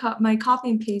know how to my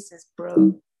copy and paste is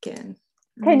broken.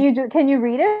 Can you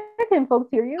read it? Can folks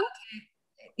hear you? Okay.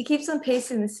 It keeps on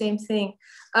pasting the same thing.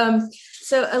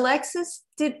 So Alexis,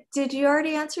 did you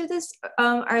already answer this?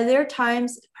 Are there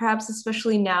times, perhaps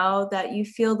especially now, that you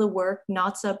feel the work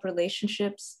knots up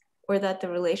relationships, or that the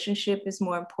relationship is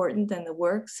more important than the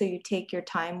work, so you take your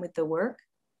time with the work?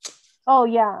 Oh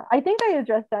yeah, I think I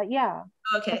addressed that. Yeah.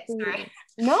 Okay, sorry.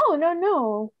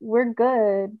 No, we're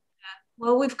good.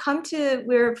 Well,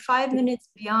 we're 5 minutes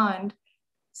beyond.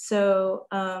 So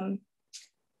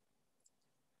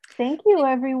thank you,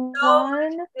 everyone.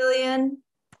 Jillian,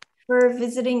 for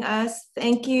visiting us.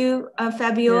 Thank you,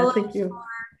 Fabiola. Yeah, thank you.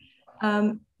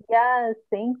 Yes,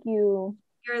 thank you.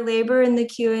 Your labor in the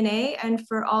Q&A, and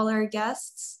for all our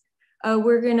guests.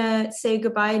 We're gonna say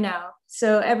goodbye now.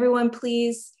 So everyone,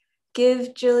 please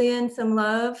give Jillian some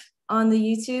love on the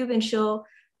YouTube, and she'll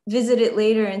visit it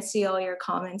later and see all your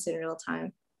comments in real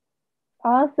time.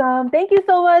 Awesome. Thank you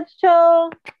so much, Cho.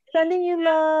 Sending you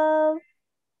love.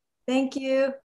 Thank you.